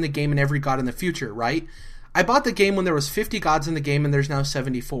god in the game and every god in the future, right? I bought the game when there was 50 gods in the game, and there's now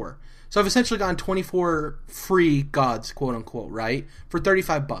 74. So I've essentially gotten 24 free gods, quote unquote, right? For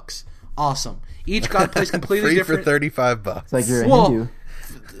 $35. Awesome. Each god plays completely free different. For $35. It's like you're a Hindu.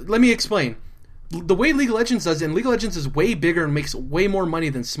 Let me explain. The way League of Legends does, and League of Legends is way bigger and makes way more money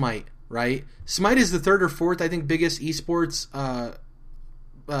than Smite, right? Smite is the third or fourth, I think, biggest esports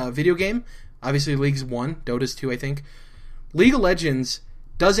video game. Obviously, League's 1, Dota's 2, I think. League of Legends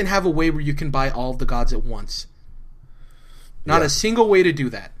doesn't have a way where you can buy all of the gods at once. Not a single way to do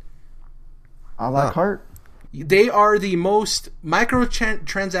that. A la carte. They are the most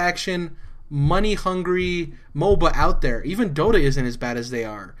microtransaction, money-hungry MOBA out there. Even Dota isn't as bad as they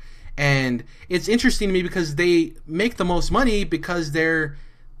are. And it's interesting to me because they make the most money because they're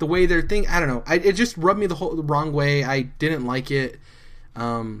the way their thing. I don't know. It just rubbed me the wrong way. I didn't like it. I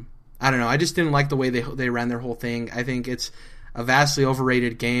don't know. I just didn't like the way they ran their whole thing. I think it's a vastly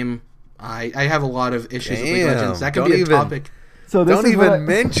overrated game. I have a lot of issues with League of Legends. That could be a topic. So don't even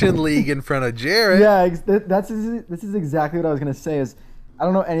mention League in front of Jared. Yeah, this is exactly what I was going to say. Is I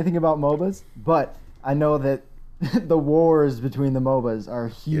don't know anything about MOBAs, but I know that the wars between the MOBAs are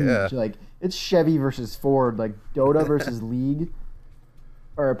huge. Yeah. Like it's Chevy versus Ford, like Dota versus League,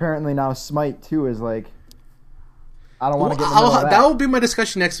 or apparently now Smite too is like. I don't want to get into that. That will be my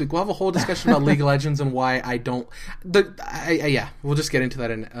discussion next week. We'll have a whole discussion about League of Legends and why I don't. Yeah, we'll just get into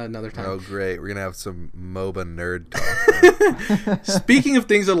that another time. Oh, great. We're going to have some MOBA nerd talk. Speaking of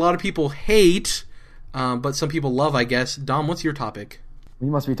things that a lot of people hate, but some people love, I guess. Dom, what's your topic? We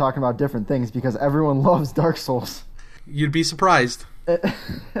must be talking about different things because everyone loves Dark Souls. You'd be surprised.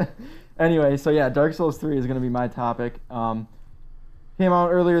 Anyway, so yeah, Dark Souls 3 is going to be my topic. Came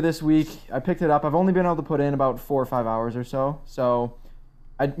out earlier this week. I picked it up. I've only been able to put in about 4 or 5 hours or so. So,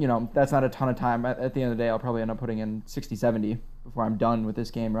 that's not a ton of time. At the end of the day, I'll probably end up putting in 60, 70 before I'm done with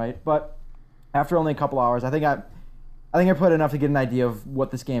this game, right? But after only a couple hours, I think I put enough to get an idea of what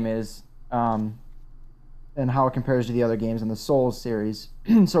this game is, and how it compares to the other games in the Souls series.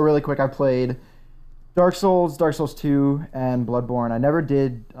 So really quick, I played Dark Souls 2, and Bloodborne. I never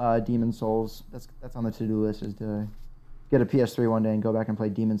did Demon Souls. That's on the to-do list, is to get a PS3 one day and go back and play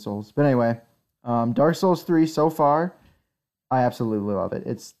Demon Souls. But anyway, Dark Souls 3 so far, I absolutely love it.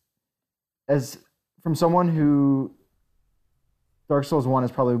 It's from someone who Dark Souls 1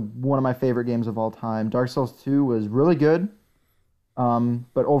 is probably one of my favorite games of all time. Dark Souls 2 was really good,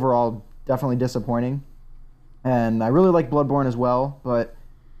 but overall definitely disappointing. And I really like Bloodborne as well, but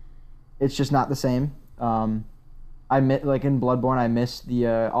it's just not the same. like in Bloodborne, I missed the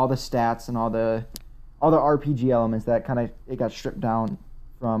all the stats and all the RPG elements that kind of it got stripped down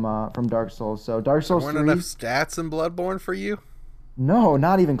from Dark Souls. So Dark Souls There 3, weren't enough stats in Bloodborne for you? no,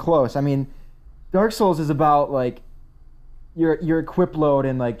 not even close. I mean, Dark Souls is about like your equip load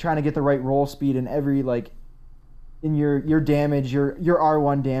and like trying to get the right roll speed and every like in your damage, your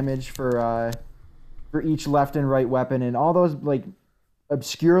R1 damage for each left and right weapon and all those like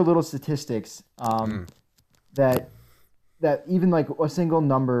obscure little statistics that even like a single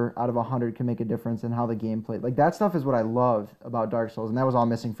number out of 100 can make a difference in how the game played. Like that stuff is what I love about Dark Souls, and that was all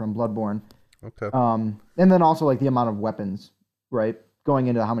missing from Bloodborne. Okay. And then also like the amount of weapons, right? Going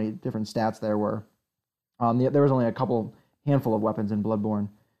into how many different stats there were. There was only a handful of weapons in Bloodborne,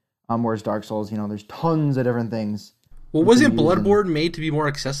 whereas Dark Souls, there's tons of different things. Well, wasn't Bloodborne made to be more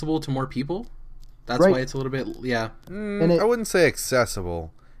accessible to more people? That's Right. why it's a little bit, yeah. I wouldn't say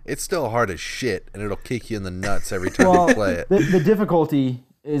accessible. It's still hard as shit, and it'll kick you in the nuts every time Well, you play it. the difficulty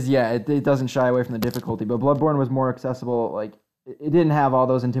is, it doesn't shy away from the difficulty, but Bloodborne was more accessible. Like, it didn't have all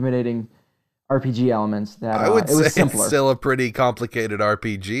those intimidating RPG elements that I would it was say simpler. it's still a pretty complicated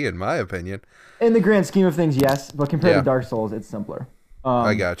RPG, in my opinion. In the grand scheme of things, yes, but compared Yeah. to Dark Souls, it's simpler.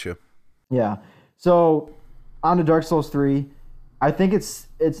 I got you. Yeah. So, on to Dark Souls 3. I think it's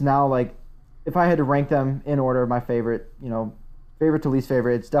now, like, if I had to rank them in order of my favorite, favorite to least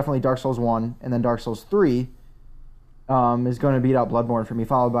favorite, it's definitely Dark Souls 1, and then Dark Souls 3 is going to beat out Bloodborne for me,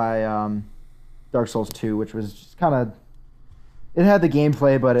 followed by Dark Souls 2, which was just kind of... It had the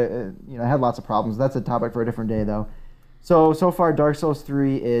gameplay, but it had lots of problems. That's a topic for a different day, though. So far, Dark Souls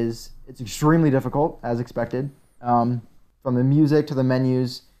 3 it's extremely difficult, as expected. From the music to the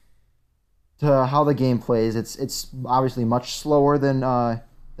menus to how the game plays, it's obviously much slower than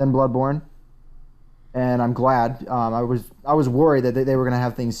Bloodborne, and I'm glad. I was worried that they were gonna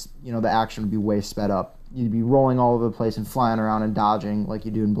have things, the action would be way sped up. You'd be rolling all over the place and flying around and dodging like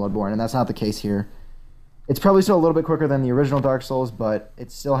you do in Bloodborne, and that's not the case here. It's probably still a little bit quicker than the original Dark Souls, but it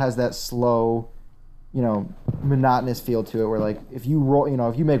still has that slow, monotonous feel to it. Where like if you roll,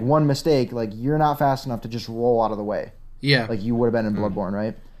 if you make one mistake, like you're not fast enough to just roll out of the way. Yeah. Like you would have been in Bloodborne,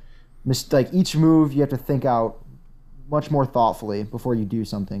 right? Like each move you have to think out much more thoughtfully before you do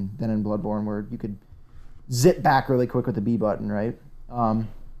something than in Bloodborne, where you could zip back really quick with the B button, right?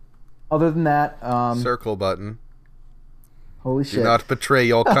 Other than that, Circle button. holy shit! Do not betray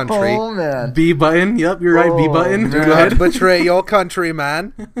your country. Oh man! B button. Yep, you're right. B Oh, button. man. Do Go not ahead. betray your country,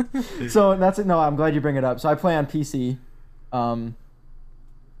 man. So that's it. No, I'm glad you bring it up. So I play on PC.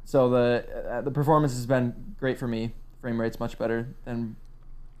 So the performance has been great for me. Frame rate's much better than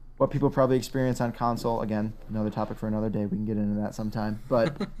what people probably experience on console. Again, another topic for another day. We can get into that sometime.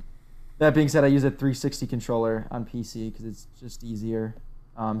 But that being said, I use a 360 controller on PC because it's just easier.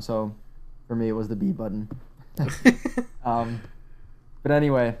 So for me, it was the B button. But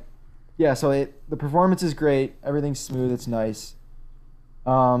anyway, yeah. So the performance is great. Everything's smooth. It's nice.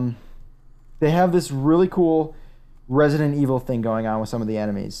 They have this really cool Resident Evil thing going on with some of the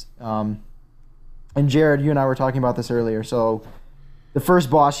enemies. And Jared, you and I were talking about this earlier. So the first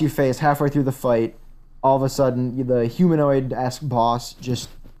boss you face halfway through the fight, all of a sudden the humanoid-esque boss just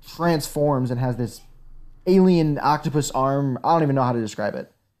transforms and has this alien octopus arm. I don't even know how to describe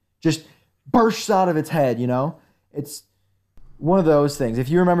it. Just bursts out of its head, It's one of those things. If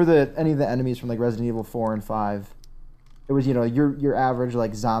you remember any of the enemies from like Resident Evil 4 and 5, it was, your average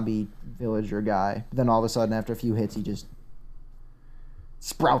like zombie villager guy. Then all of a sudden after a few hits he just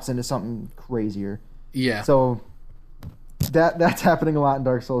sprouts into something crazier. Yeah. So that's happening a lot in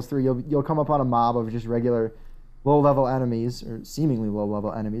Dark Souls 3. You'll come upon a mob of just regular low-level enemies, or seemingly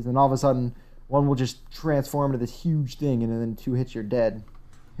low-level enemies, and all of a sudden one will just transform into this huge thing, and then 2 hits you're dead.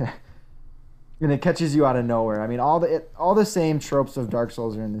 And it catches you out of nowhere. I mean, all the same tropes of Dark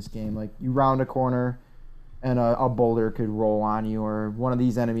Souls are in this game. Like, you round a corner, and a boulder could roll on you, or one of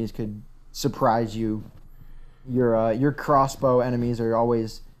these enemies could surprise you. Your crossbow enemies are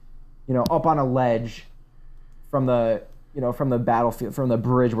always, up on a ledge from the battlefield, from the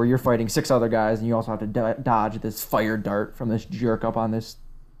bridge where you're fighting 6 other guys, and you also have to dodge this fire dart from this jerk up on this,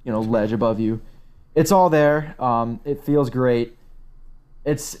 ledge above you. It's all there. It feels great.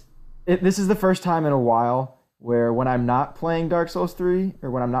 This is the first time in a while where when I'm not playing Dark Souls 3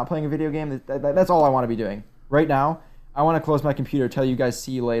 or when I'm not playing a video game, that's all I want to be doing. Right now, I want to close my computer, tell you guys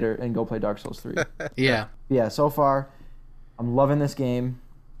see you later, and go play Dark Souls 3. Yeah. Yeah, so far, I'm loving this game.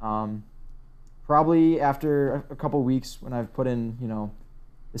 Probably after a couple weeks when I've put in,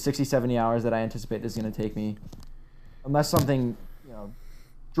 the 60, 70 hours that I anticipate this is going to take me, unless something,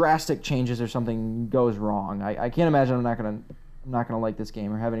 drastic changes or something goes wrong. I can't imagine I'm not gonna like this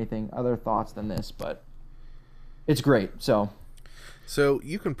game or have anything other thoughts than this, but it's great. So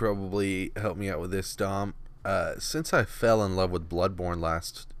you can probably help me out with this, Dom. Since I fell in love with Bloodborne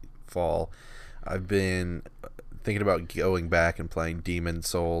last fall, I've been thinking about going back and playing Demon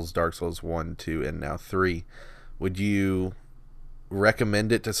Souls, Dark Souls 1, 2, and now 3. Would you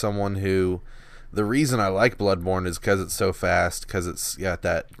recommend it to someone who... The reason I like Bloodborne is because it's so fast, because it's got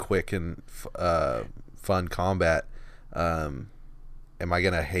that quick and fun combat. Am I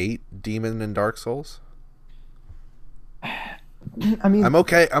going to hate Demon and Dark Souls? I mean, I'm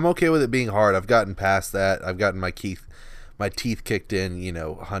okay with it being hard. I've gotten past that. I've gotten my teeth kicked in,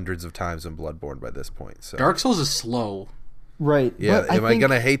 hundreds of times in Bloodborne by this point. So Dark Souls is slow. right. yeah, but am I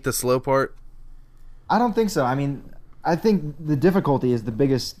gonna hate the slow part? I don't think so. I mean, I think the difficulty is the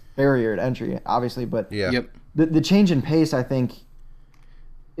biggest barrier to entry, obviously, but Yeah. Yep. the change in pace, I think,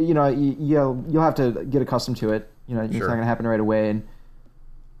 you'll have to get accustomed to it. It's Sure. not gonna happen right away. And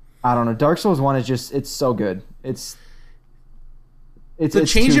I don't know. Dark Souls 1 is just, it's so good. It's The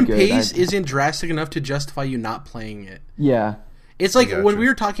change too in good. pace isn't drastic enough to justify you not playing it. Yeah. It's like gotcha. when we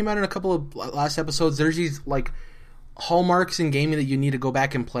were talking about in a couple of last episodes, there's these like hallmarks in gaming that you need to go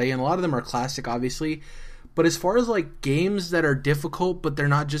back and play, and a lot of them are classic, obviously. But as far as like games that are difficult, but they're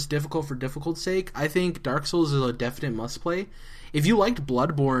not just difficult for difficult's sake, I think Dark Souls is a definite must play. If you liked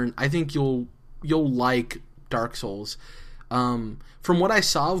Bloodborne, I think you'll like Dark Souls. From what I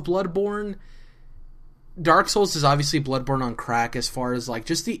saw of Bloodborne, Dark Souls is obviously Bloodborne on crack as far as like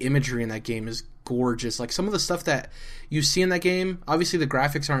just the imagery in that game is gorgeous. Like some of the stuff that you see in that game, obviously the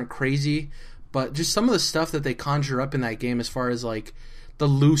graphics aren't crazy, but just some of the stuff that they conjure up in that game as far as like the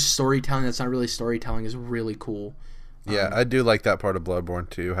loose storytelling that's not really storytelling is really cool. Yeah, I do like that part of Bloodborne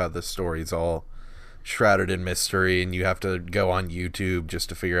too, how the story's all shrouded in mystery and you have to go on YouTube just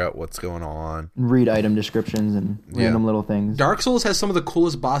to figure out what's going on. Read item descriptions and random little things. Dark Souls has some of the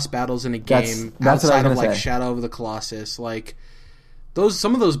coolest boss battles in a game That's what I outside was of gonna like say. Shadow of the Colossus. Like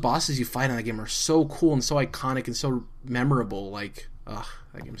some of those bosses you fight in that game are so cool and so iconic and so memorable. Like,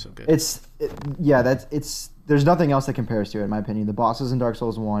 that game's so good. There's nothing else that compares to it, in my opinion. The bosses in Dark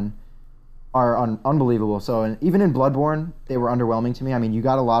Souls 1 are unbelievable. So, and even in Bloodborne, they were underwhelming to me. I mean, you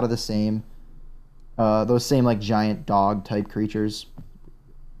got a lot of the same, those same like giant dog type creatures,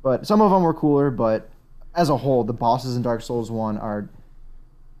 but some of them were cooler. But as a whole, the bosses in Dark Souls 1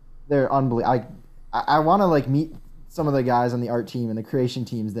 they're unbelievable. I want to like meet some of the guys on the art team and the creation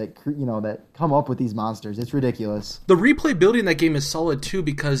teams that that come up with these monsters. It's ridiculous. The replayability in that game is solid too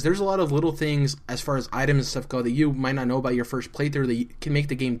because there's a lot of little things as far as items and stuff go that you might not know about your first playthrough that can make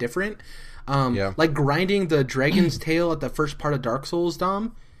the game different. Like grinding the dragon's tail at the first part of Dark Souls,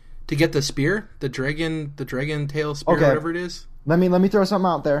 Dom, to get the spear, the dragon tail spear, Okay. whatever it is. Let me throw something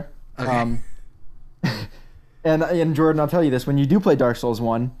out there. Okay. And Jordan, I'll tell you this: when you do play Dark Souls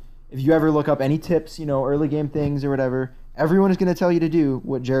 1, if you ever look up any tips, early game things or whatever, everyone is going to tell you to do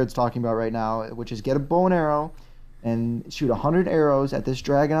what Jared's talking about right now, which is get a bow and arrow and shoot 100 arrows at this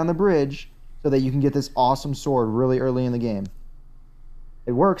dragon on the bridge so that you can get this awesome sword really early in the game.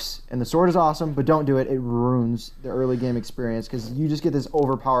 It works, and the sword is awesome, but don't do it. It ruins the early game experience because you just get this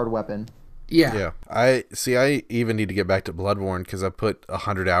overpowered weapon. Yeah. I even need to get back to Bloodborne because I put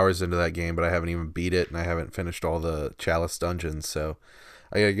 100 hours into that game, but I haven't even beat it, and I haven't finished all the Chalice dungeons, so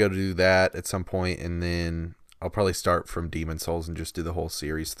I gotta go do that at some point, and then I'll probably start from Demon Souls and just do the whole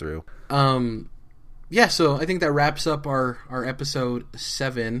series through. Yeah, so I think that wraps up our episode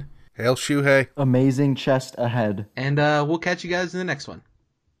 7. Hail Shuhei! Amazing chest ahead. And we'll catch you guys in the next one.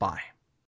 Bye.